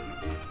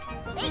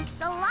 Thanks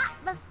a lot,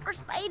 Mr.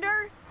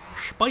 Spider.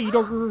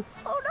 Spider!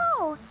 Oh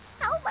no!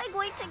 How am I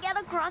going to get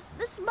across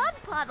this mud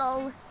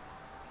puddle?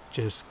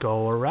 Just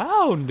go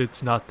around.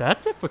 It's not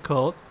that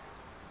difficult.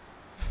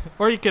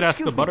 Or you could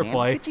ask the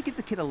butterfly. Could you give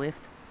the kid a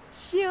lift?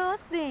 Sure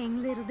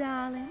thing, little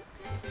darling.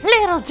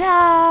 Little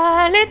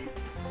darling!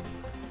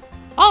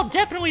 I'll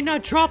definitely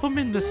not drop him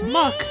in this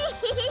muck.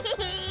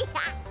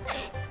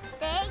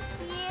 Thank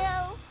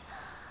you.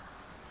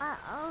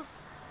 Uh-oh.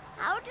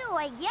 How do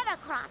I get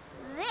across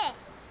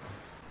this?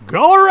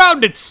 Go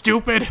around it,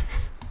 stupid!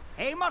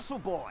 Hey, muscle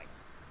boy.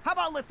 How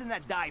about lifting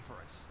that die for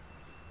us?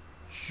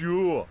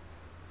 Sure.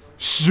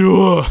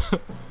 Sure.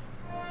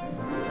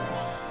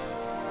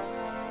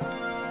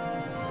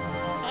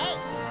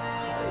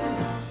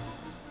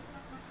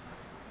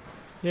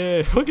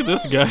 Yeah, look at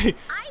this guy.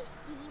 I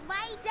see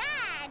my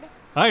dad.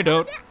 I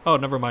don't. Oh,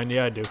 never mind.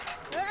 Yeah, I do.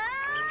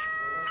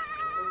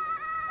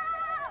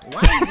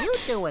 What are you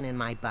doing in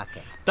my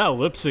bucket? That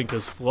lip sync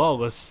is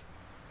flawless.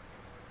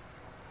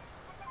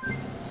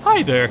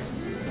 Hi there.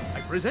 I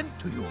present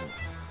to you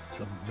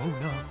the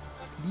Mona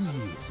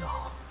Lisa.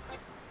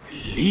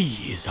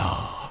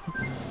 Lisa.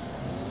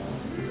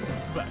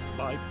 Backed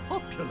by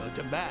popular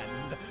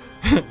demand,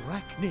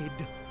 Arachnid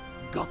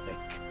Gothic.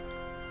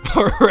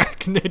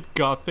 Arachnid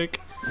Gothic.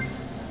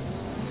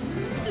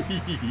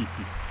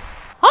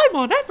 I'm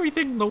on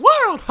everything in the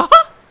world,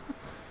 haha!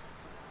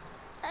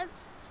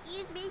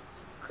 Excuse me,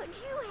 could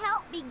you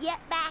help me get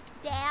back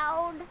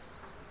down?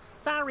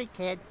 Sorry,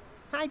 kid.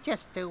 I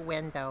just do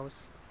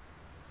windows.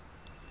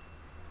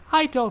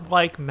 I don't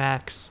like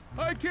Max.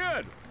 Hi,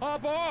 kid.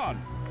 Hop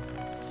on.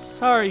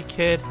 Sorry,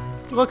 kid.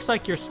 Looks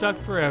like you're stuck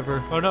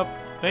forever. Oh no,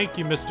 thank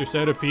you, Mr.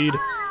 Centipede.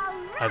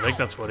 I think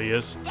that's what he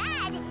is.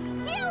 Dad,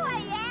 here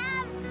I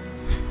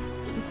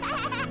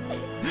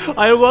am!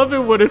 I love it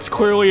when it's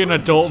clearly an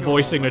adult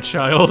voicing a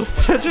child.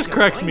 It just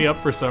cracks me up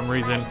for some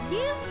reason.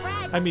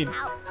 I mean,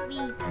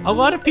 a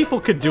lot of people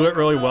could do it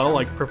really well,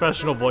 like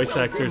professional voice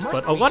actors,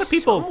 but a lot of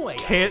people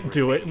can't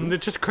do it, and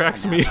it just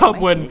cracks me up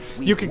when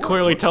you can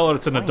clearly tell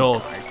it's an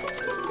adult.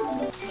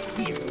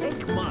 You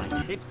take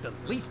mine. It's the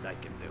least I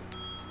can do.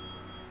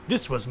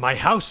 This was my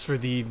house for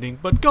the evening,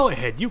 but go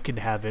ahead, you can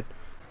have it.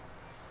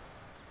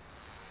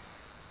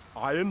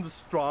 I am the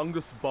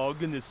strongest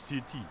bug in the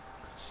city.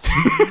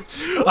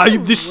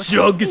 I'm the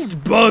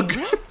strongest bug!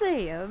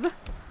 Impressive.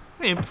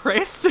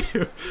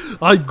 Impressive!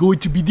 I'm going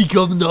to be the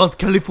governor of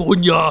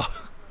California!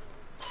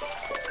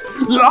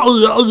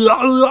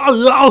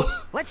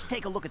 Let's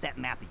take a look at that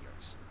map of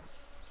yours.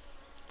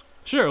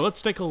 Sure,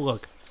 let's take a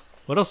look.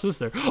 What else is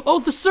there? Oh,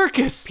 the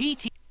circus!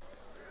 Pete.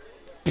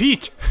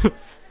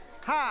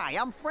 Hi,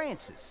 I'm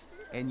Francis.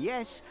 And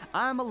yes,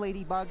 I'm a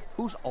ladybug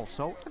who's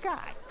also a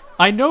guy.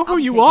 I know who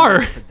you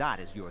are! For Dot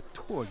as your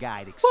tour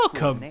guide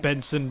Welcome,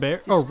 Benson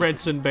Bear. Oh,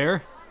 Renson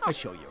Bear. I'll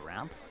show you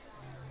around.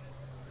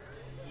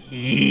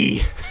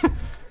 Eee.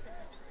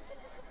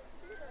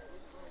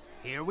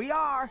 Here we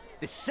are,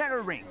 the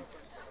center ring.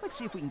 Let's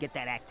see if we can get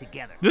that act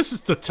together. This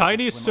is the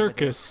tiniest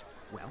circus.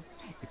 Well,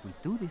 if we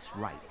do this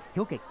right,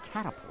 he'll get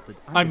catapulted.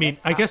 I mean,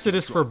 I guess it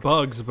is for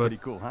bugs, but... Pretty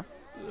cool, huh?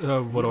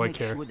 What do I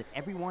care? Make sure that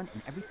everyone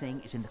and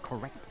everything is in the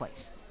correct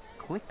place.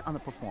 Click on the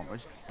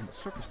performers and the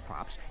circus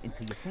props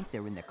until you think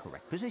they're in their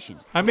correct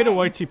positions. I made a Then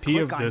YTP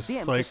click of on this,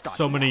 them to like, start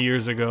so the many act.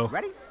 years ago.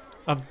 Ready?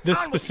 Of this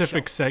On with the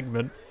specific show.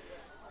 segment.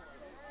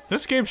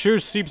 This game sure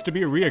seems to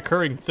be a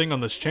reoccurring thing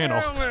on this channel.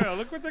 Well,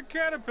 look what the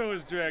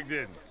caterpillars dragged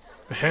in.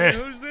 Heh.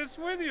 Who's this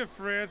with you,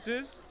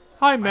 Francis?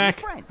 Hi,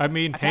 Mac. I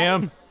mean,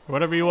 Ham.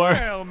 Whatever you are.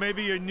 Well,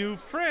 maybe your new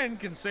friend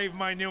can save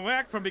my new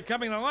act from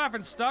becoming the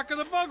laughingstock of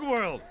the bug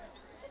world.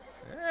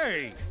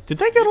 Hey. Did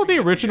they get all the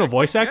original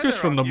voice actors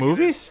from the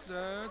movies?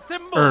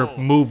 Or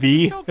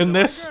movie in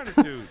this?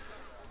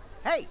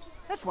 Hey,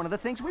 that's one of the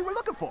things we were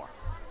looking for.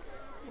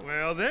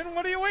 Well, then,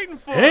 what are you waiting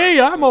for? Hey,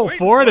 I'm all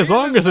for it as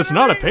long as it's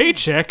not a ring.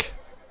 paycheck.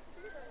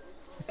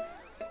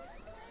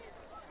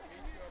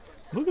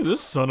 Look at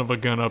this son of a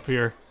gun up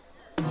here.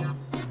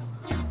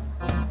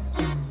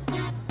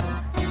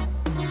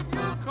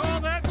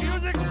 Call that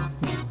music?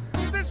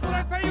 Is this what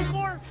I pay you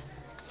for?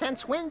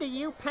 Since when do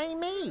you pay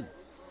me?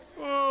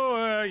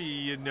 Oh,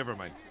 never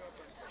mind.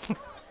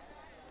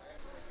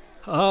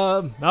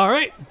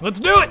 Alright, let's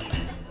do it!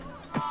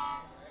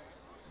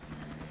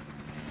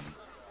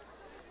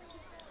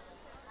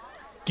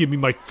 Give me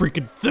my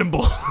freaking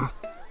thimble.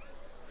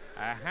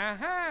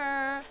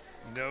 Ha!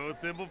 No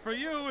thimble for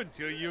you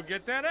until you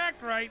get that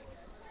act right.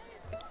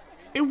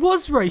 It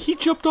was right, he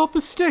jumped off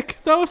the stick.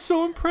 That was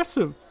so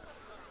impressive.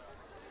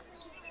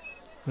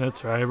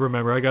 That's right,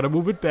 remember, I gotta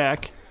move it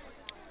back.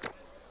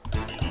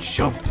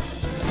 Jump.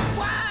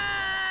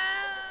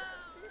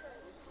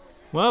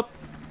 Well.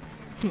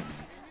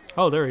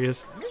 Oh, there he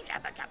is.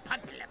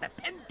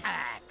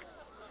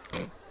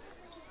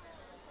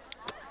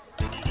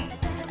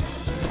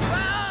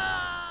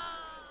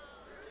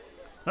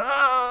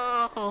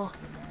 Oh.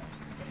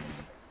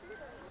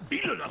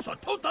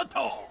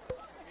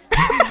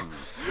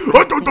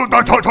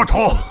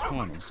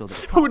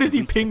 Who is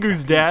he,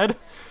 Pingu's dad?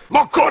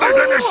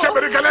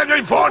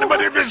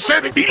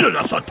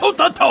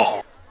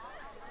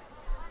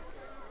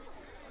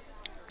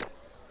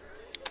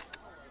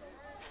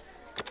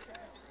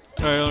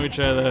 Alright, let me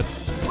try that.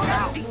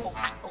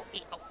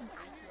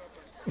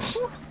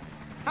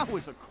 That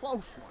was a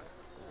close one.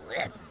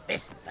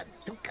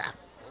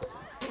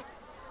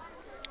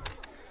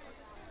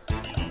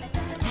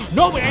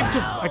 No, wait,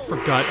 I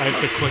forgot. I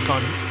have to click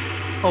on.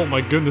 Oh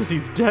my goodness,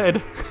 he's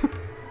dead.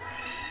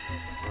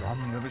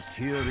 From the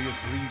mysterious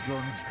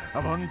regions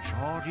of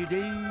uncharted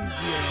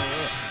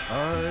Asia,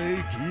 I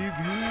give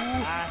you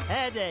a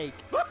headache.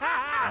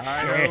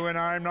 I know when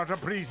I'm not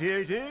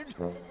appreciated.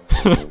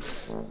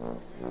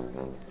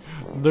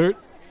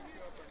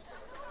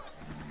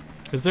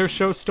 Is their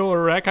show still a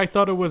wreck? I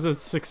thought it was a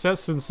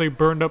success since they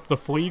burned up the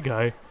flea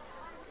guy.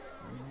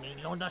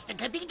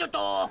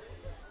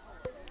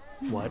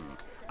 What?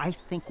 I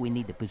think we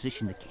need to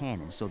position the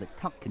cannon so that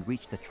Tuck can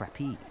reach the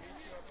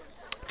trapeze.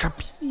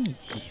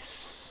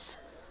 Trapeze.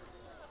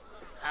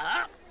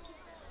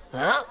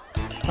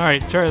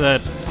 Alright, try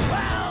that.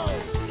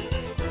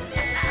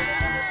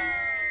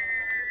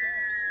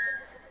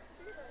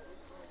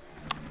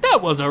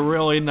 That was a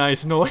really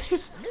nice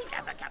noise.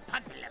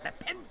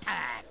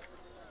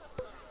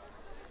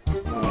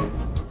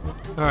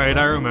 Alright,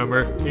 I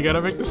remember. You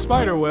gotta make the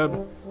spider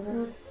web.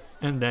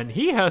 And then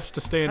he has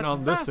to stand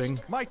on this thing.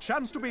 My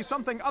chance to be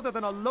something other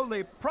than a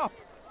lowly prop.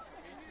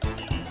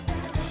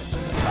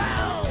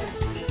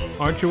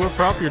 Aren't you a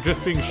prop? You're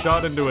just being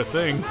shot into a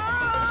thing.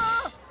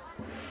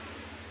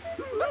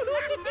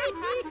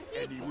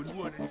 Anyone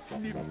want to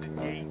sniff the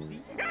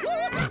daisy?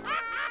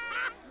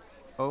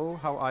 Oh,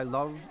 how I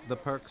love the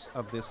perks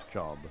of this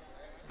job.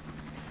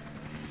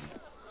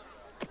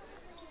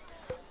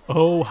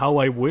 Oh, how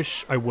I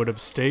wish I would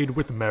have stayed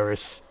with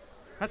Maris.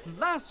 At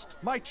last,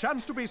 my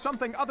chance to be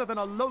something other than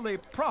a lowly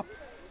prop.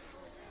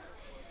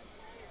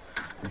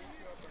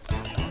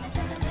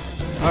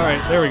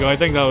 Alright, there we go. I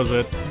think that was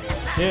it.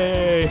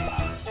 Yay!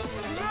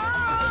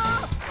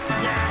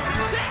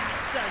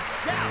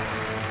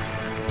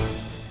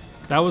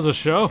 That was a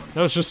show?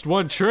 That was just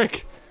one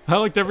trick. I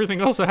liked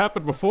everything else that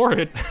happened before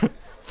it.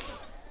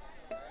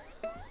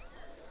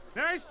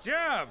 Nice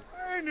job.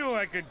 I knew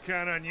I could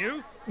count on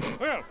you.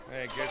 Well,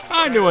 I guess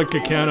I knew I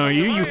could count on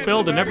you. You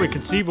failed in every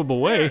conceivable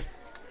way.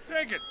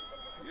 Take it.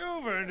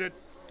 You've earned it.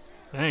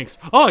 Thanks.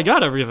 Oh, I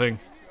got everything.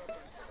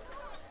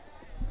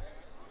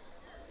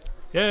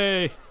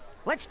 Yay.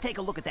 Let's take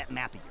a look at that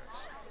map of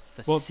yours.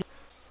 Well,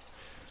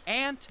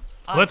 and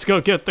let's go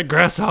get the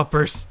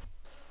grasshoppers.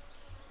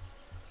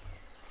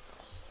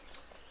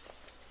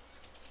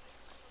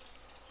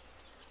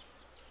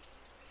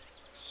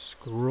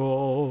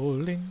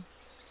 Scrolling.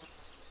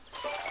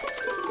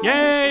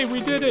 Yay,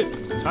 we did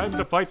it! Time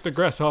to fight the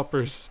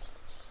grasshoppers.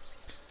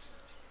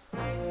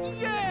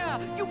 Yeah!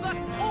 You got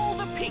all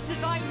the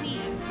pieces I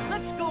need!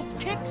 Let's go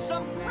kick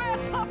some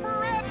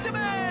grasshopper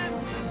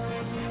abdomen!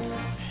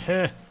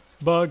 Heh,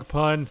 bug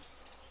pun.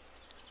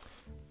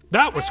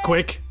 That was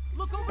quick!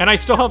 And I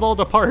still have all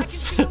the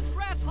parts. Those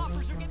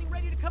grasshoppers are getting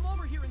ready to come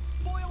over here and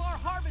spoil our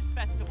harvest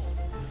festival.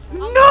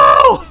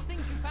 No! Those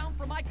things you found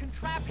for my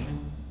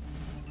contraption.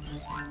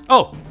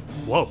 Oh,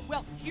 whoa.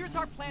 Well, here's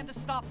our plan to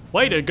stop.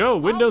 Way to go,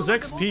 Windows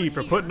XP,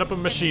 for putting up a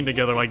machine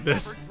together like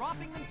this.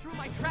 Dropping them through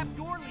my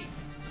trapdoor leaf.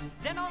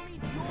 Then I'll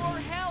need your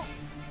help.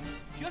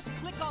 Just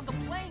click on the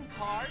playing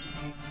card,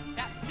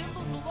 that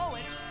thimble below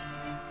it,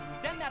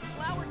 then that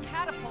flower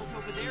catapult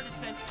over there to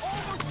send all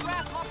those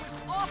grasshoppers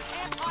off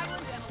Ant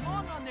Island and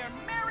along on their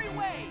merry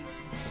way.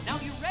 Now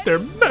you ready? Their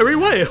merry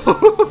way.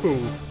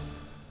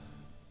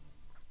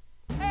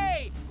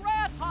 Hey,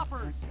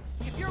 grasshoppers!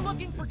 If you're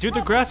looking for Do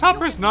the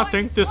grasshoppers not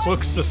think this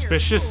looks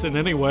suspicious in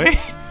any way?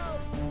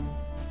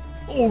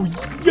 Oh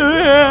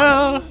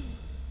yeah!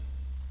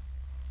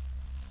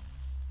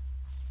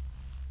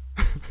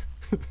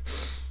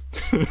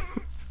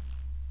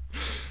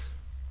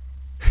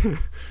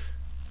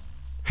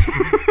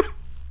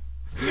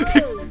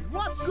 Hey,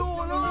 what's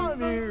going on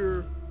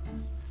here?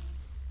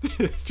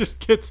 It just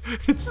gets,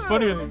 it's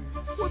funnier than...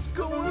 What's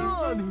going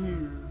on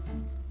here?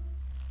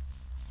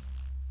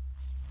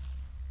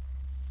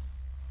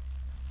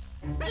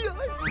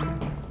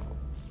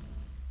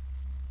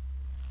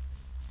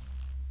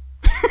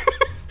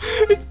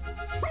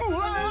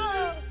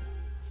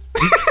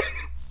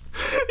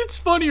 It's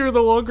funnier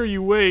the longer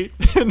you wait,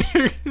 and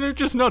they're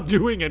just not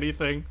doing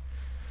anything.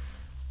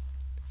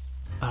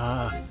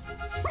 Are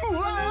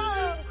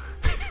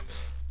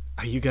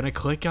you gonna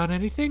click on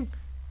anything?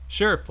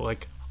 Sure,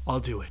 Flick. I'll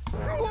do it.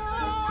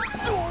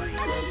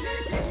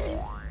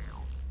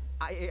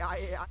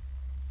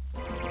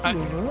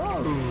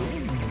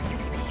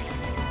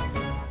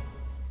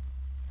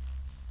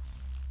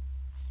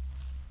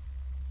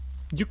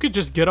 You could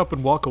just get up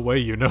and walk away,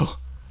 you know.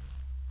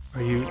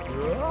 Are you...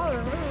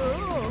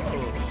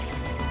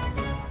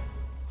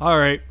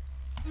 Alright.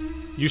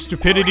 Your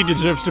stupidity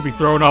deserves to be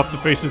thrown off the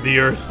face of the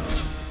earth.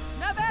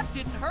 Now that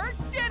didn't hurt,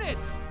 did it?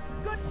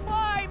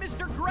 Goodbye,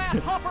 Mr.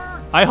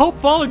 Grasshopper! I hope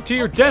falling to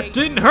your death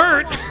didn't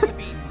hurt.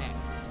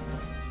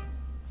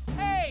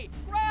 Hey,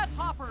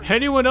 grasshopper!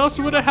 Anyone else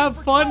want to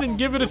have fun and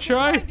give it a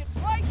try?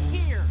 Right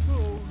here.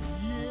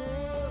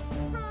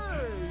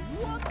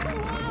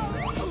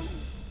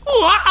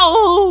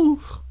 Wow!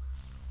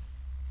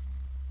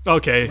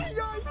 Okay.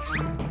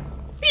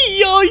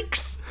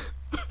 Yikes!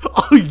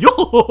 Oh,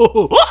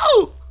 yo!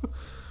 Wow!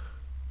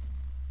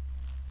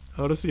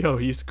 I want to see how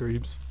he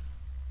screams.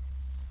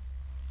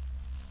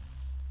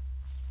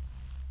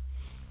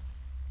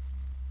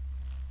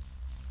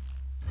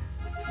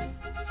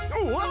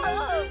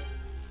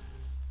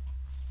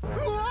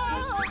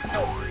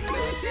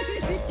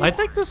 I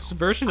think this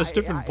version has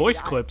different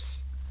voice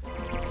clips.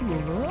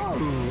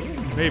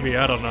 Maybe,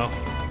 I don't know.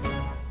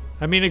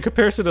 I mean, in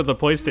comparison to the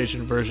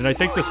PlayStation version, I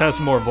think this has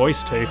more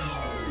voice takes.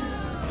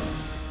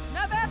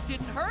 Now that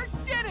didn't hurt,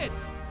 did it?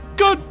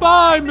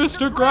 Goodbye,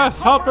 Mr.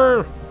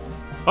 Grasshopper!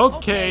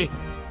 Okay,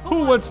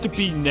 who wants to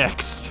be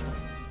next?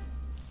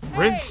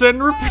 Rinse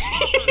and repeat!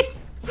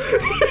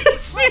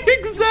 It's the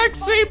exact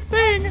same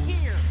thing!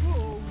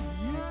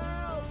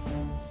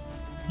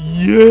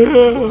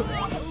 Yeah!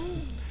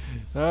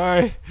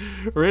 Alright,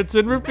 rinse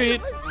and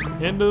repeat.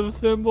 Into the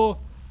thimble,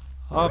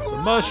 off the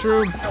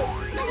mushroom.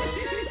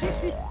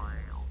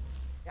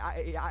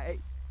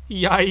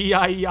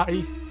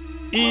 Yai-yai-yai.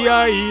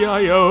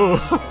 E-I-E-I-O.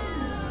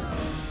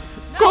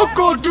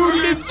 Coco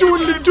doodly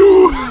doodly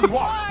doo!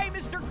 Why,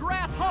 Mr.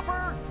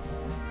 Grasshopper?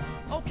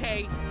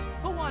 Okay,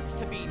 who wants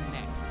to be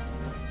next?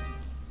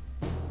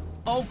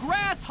 Oh,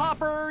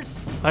 grasshoppers!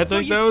 I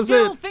think so that was you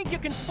still it. think you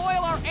can spoil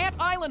our Ant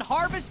Island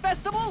Harvest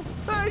Festival?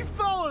 Hey,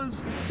 fellas!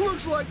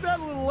 Looks like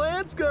that little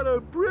ant's got a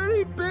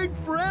pretty big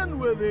friend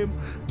with him.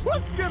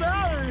 Let's get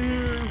out of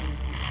here.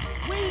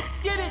 We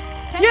did it!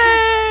 Thank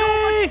you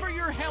so much for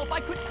your help. I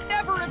could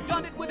never have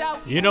done it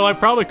without you. You know, I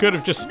probably could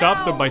have just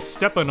stopped them by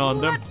stepping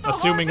on them,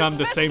 assuming I'm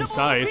the same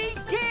size.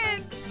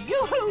 Begin!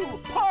 Yoo-hoo!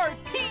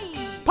 Party!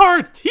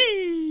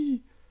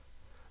 Party!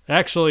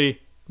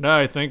 Actually, now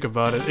I think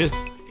about it,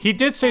 he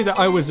did say that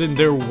I was in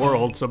their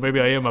world, so maybe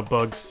I am a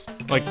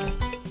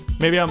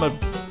maybe I'm a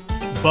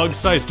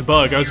bug-sized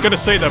bug. I was gonna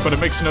say that, but it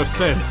makes no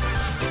sense.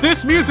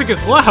 This music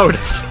is loud!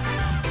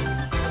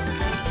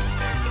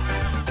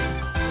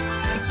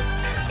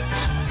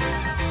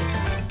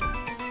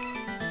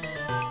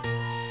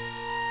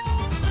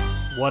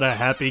 What a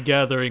happy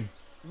gathering.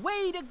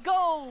 Way to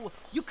go!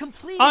 You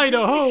completed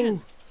Idaho! your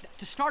mission.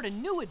 To start a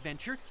new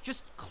adventure,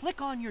 just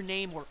click on your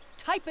name or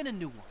type in a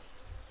new one.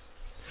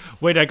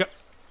 Wait,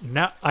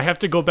 now I have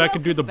to go back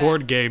and do the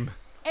board game.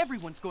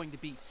 Everyone's going to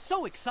be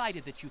so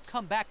excited that you've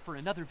come back for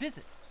another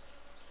visit.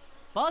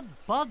 Bug.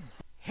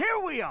 Here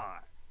we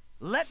are.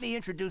 Let me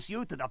introduce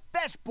you to the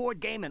best board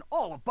game in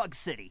all of Bug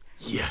City.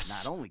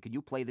 Yes. Not only can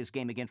you play this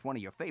game against one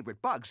of your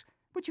favorite bugs,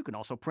 but you can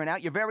also print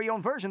out your very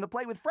own version to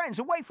play with friends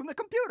away from the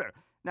computer.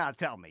 Now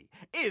tell me,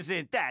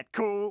 isn't that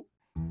cool?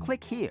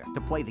 Click here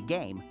to play the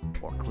game,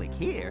 or click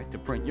here to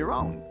print your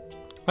own.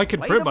 I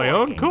can print my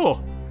own?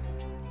 Cool.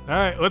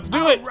 Alright, let's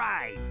do it.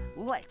 Alright,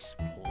 let's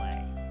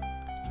play.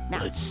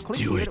 Now, Let's click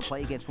do here it. to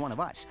play against one of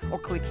us, or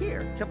click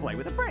here to play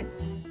with a friend.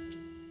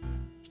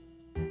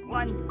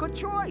 One good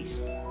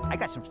choice. I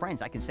got some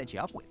friends I can set you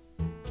up with.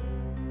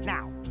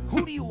 Now,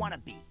 who do you want to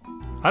be?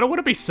 I don't want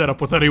to be set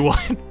up with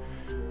anyone.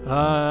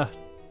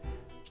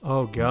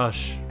 Oh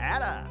gosh.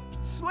 Ada,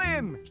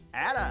 Slim,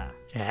 Ada.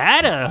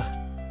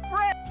 Ada?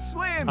 Fred,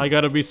 Slim. I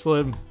gotta be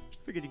Slim.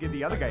 Figured you give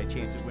the other guy a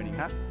chance at winning,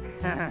 huh?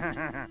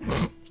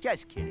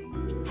 Just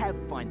kidding. Have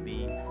fun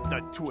being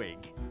the twig.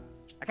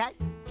 Okay?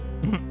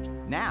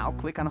 Now,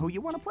 click on who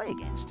you want to play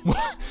against.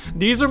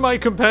 These are my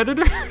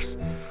competitors?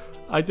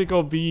 I think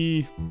I'll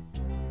be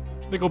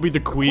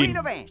the queen. Queen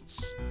of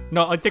Ants.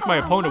 No, I think my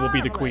opponent will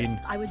be the Marvelous. queen.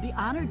 I would be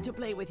honored to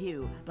play with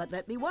you, but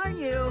let me warn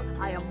you,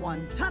 I am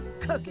one tough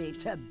cookie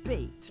to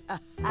beat.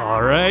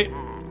 Alright.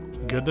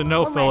 Good to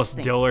know, One Phyllis last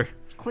thing. Diller.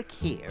 Click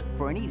here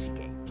for an easy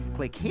game.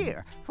 Click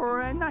here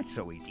for a not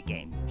so easy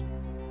game.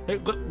 Hey,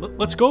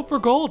 let's go for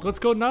gold. Let's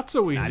go not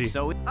so easy. Not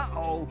so.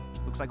 Uh-oh.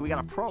 Looks like we got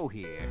a pro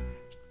here.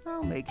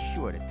 I'll make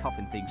sure to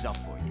toughen things up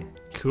for you.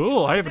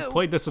 Cool. I haven't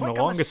played this in the Click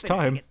on longest spinner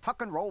to time. get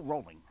tuck and roll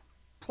rolling.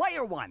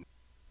 Player one.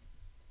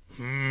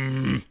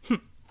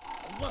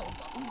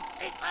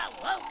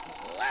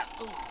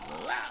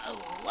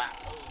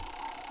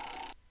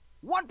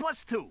 1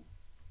 plus 2.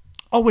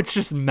 Oh, it's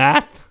just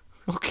math?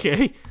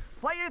 Okay.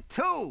 Player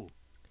 2.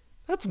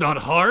 That's not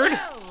hard.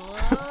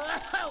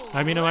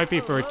 I mean, it might be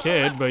for a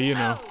kid, but you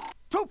know.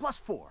 2 plus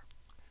 4.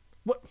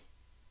 What?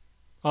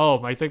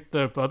 Oh, I think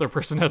the other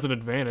person has an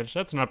advantage.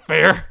 That's not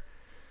fair.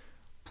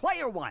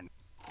 Player 1.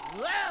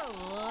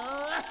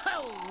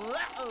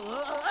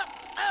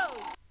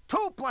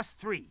 2 plus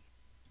 3.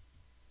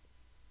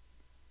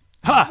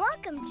 Ha!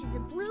 Welcome to the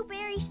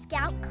Blueberry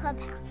Scout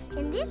Clubhouse.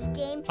 In this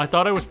game, I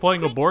thought I was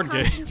playing a board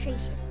game.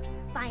 concentration.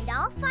 Find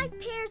all 5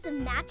 pairs of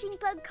matching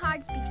bug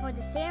cards before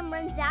the Sam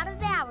runs out of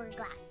the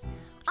hourglass.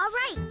 All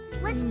right,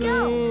 let's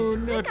No, go.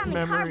 Click not on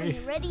the card when memory.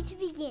 you're ready to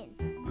begin.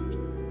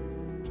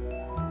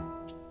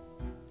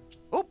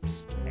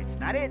 Oops, that's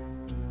not it.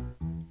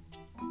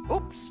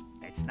 Oops,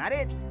 That's not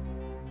it.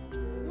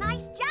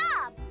 Nice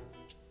job!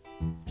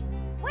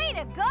 Way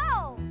to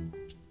go!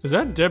 Is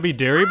that Debbie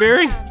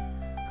Derryberry?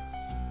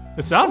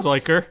 It sounds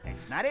like her.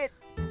 That's not it.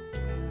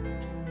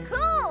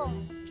 Cool!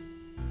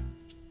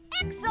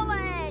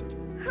 Excellent!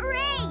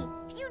 Hooray!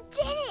 You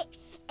did it!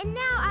 And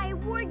now I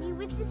award you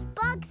with this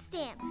bug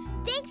stamp.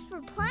 Thanks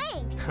for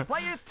playing.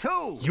 Player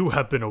 2! You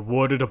have been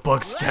awarded a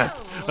bug stamp.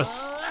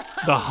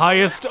 The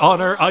highest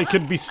honor I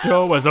can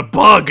bestow as a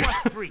bug.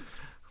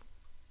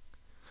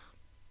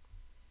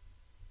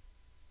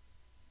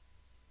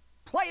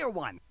 Player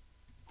 1.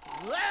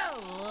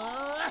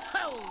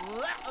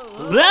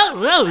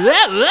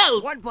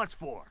 1 plus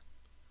 4.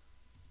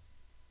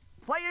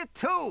 Player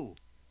 2.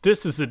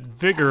 This is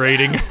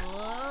invigorating.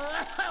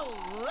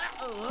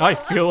 I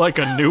feel like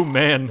a new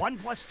man. 1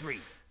 plus 3.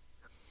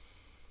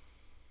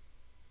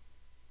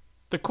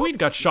 The queen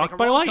got shocked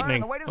by Turn on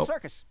lightning. the way to the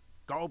circus.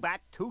 Go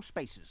back 2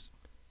 spaces.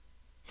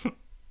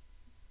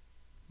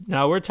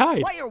 Now we're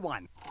tied. Player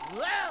 1.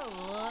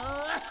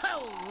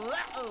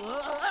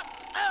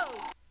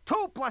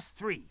 2 plus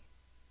 3.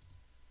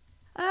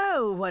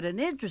 Oh, what an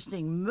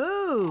interesting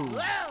move.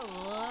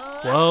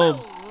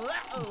 Well,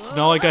 it's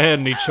not like I had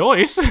any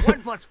choice.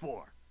 1 plus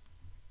 4.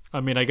 I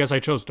mean, I guess I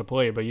chose to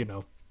play, but you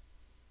know.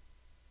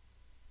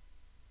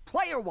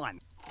 Player 1.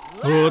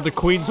 Oh, the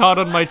queen's hot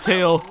on my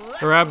tail,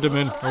 or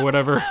abdomen, or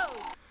whatever.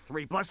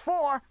 3 plus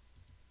 4.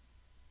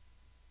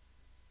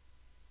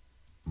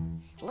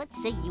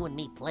 Let's say you and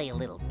me play a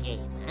little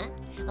game, huh?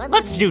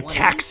 Let's do Underneath one of these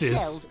taxes.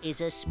 shells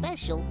is a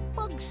special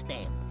bug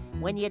stamp.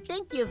 When you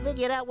think you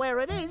figured out where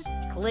it is,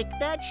 click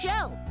that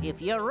shell.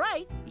 If you're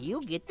right,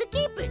 you get to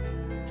keep it.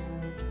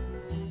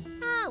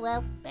 Ah,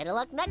 well, better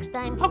luck next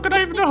time. How could I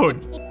have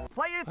known?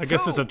 Player 2. I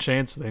guess it's a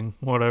chance thing.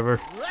 Whatever.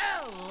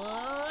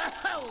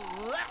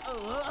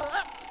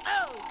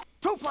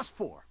 2 plus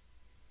 4.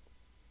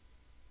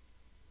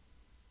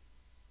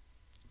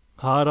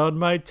 Hot on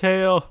my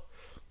tail.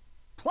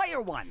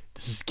 Player 1.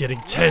 This is getting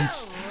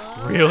tense.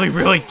 Really,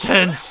 really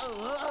tense.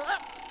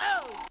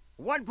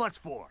 1 plus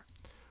 4.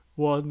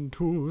 1,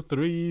 2,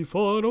 3,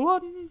 4,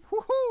 1.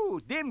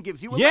 Woohoo! Dim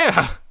gives you a Yeah.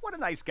 lift. What a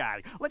nice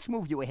guy. Let's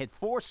move you ahead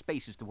 4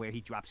 spaces to where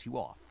he drops you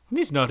off. And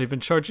he's not even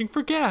charging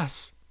for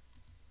gas.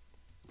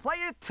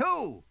 Player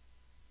 2.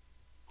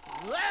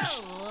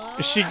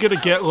 Is she gonna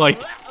get like,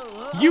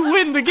 you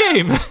win the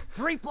game?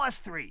 3 plus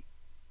 3.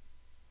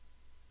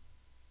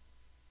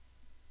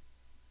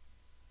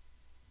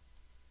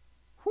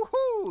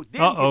 Woohoo!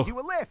 Dim gives you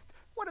a lift.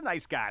 What a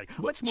nice guy.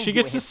 Let's move She you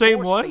gets the ahead same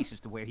 4 one? spaces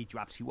to where he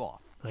drops you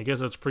off. I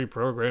guess it's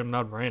pre-programmed,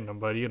 not random,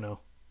 but you know.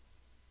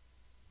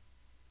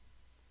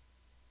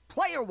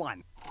 Player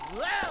 1.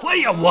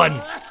 Player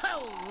 1.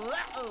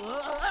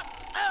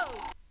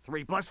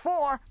 3 plus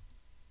 4.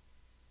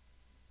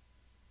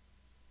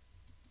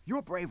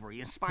 Your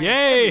bravery inspires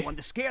Yay. everyone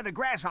to scare the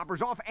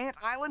grasshoppers off Ant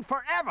Island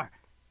forever.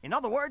 In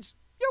other words,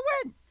 you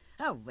win.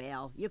 Oh,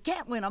 well, you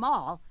can't win them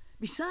all.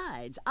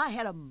 Besides, I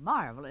had a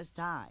marvelous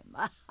time.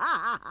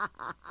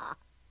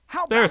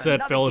 How There's about that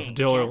another Phyllis game,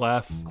 Diller champ?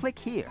 laugh. Click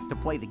here to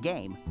play the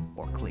game,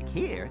 or click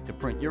here to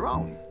print your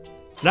own.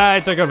 Nah, I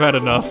think I've had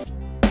enough.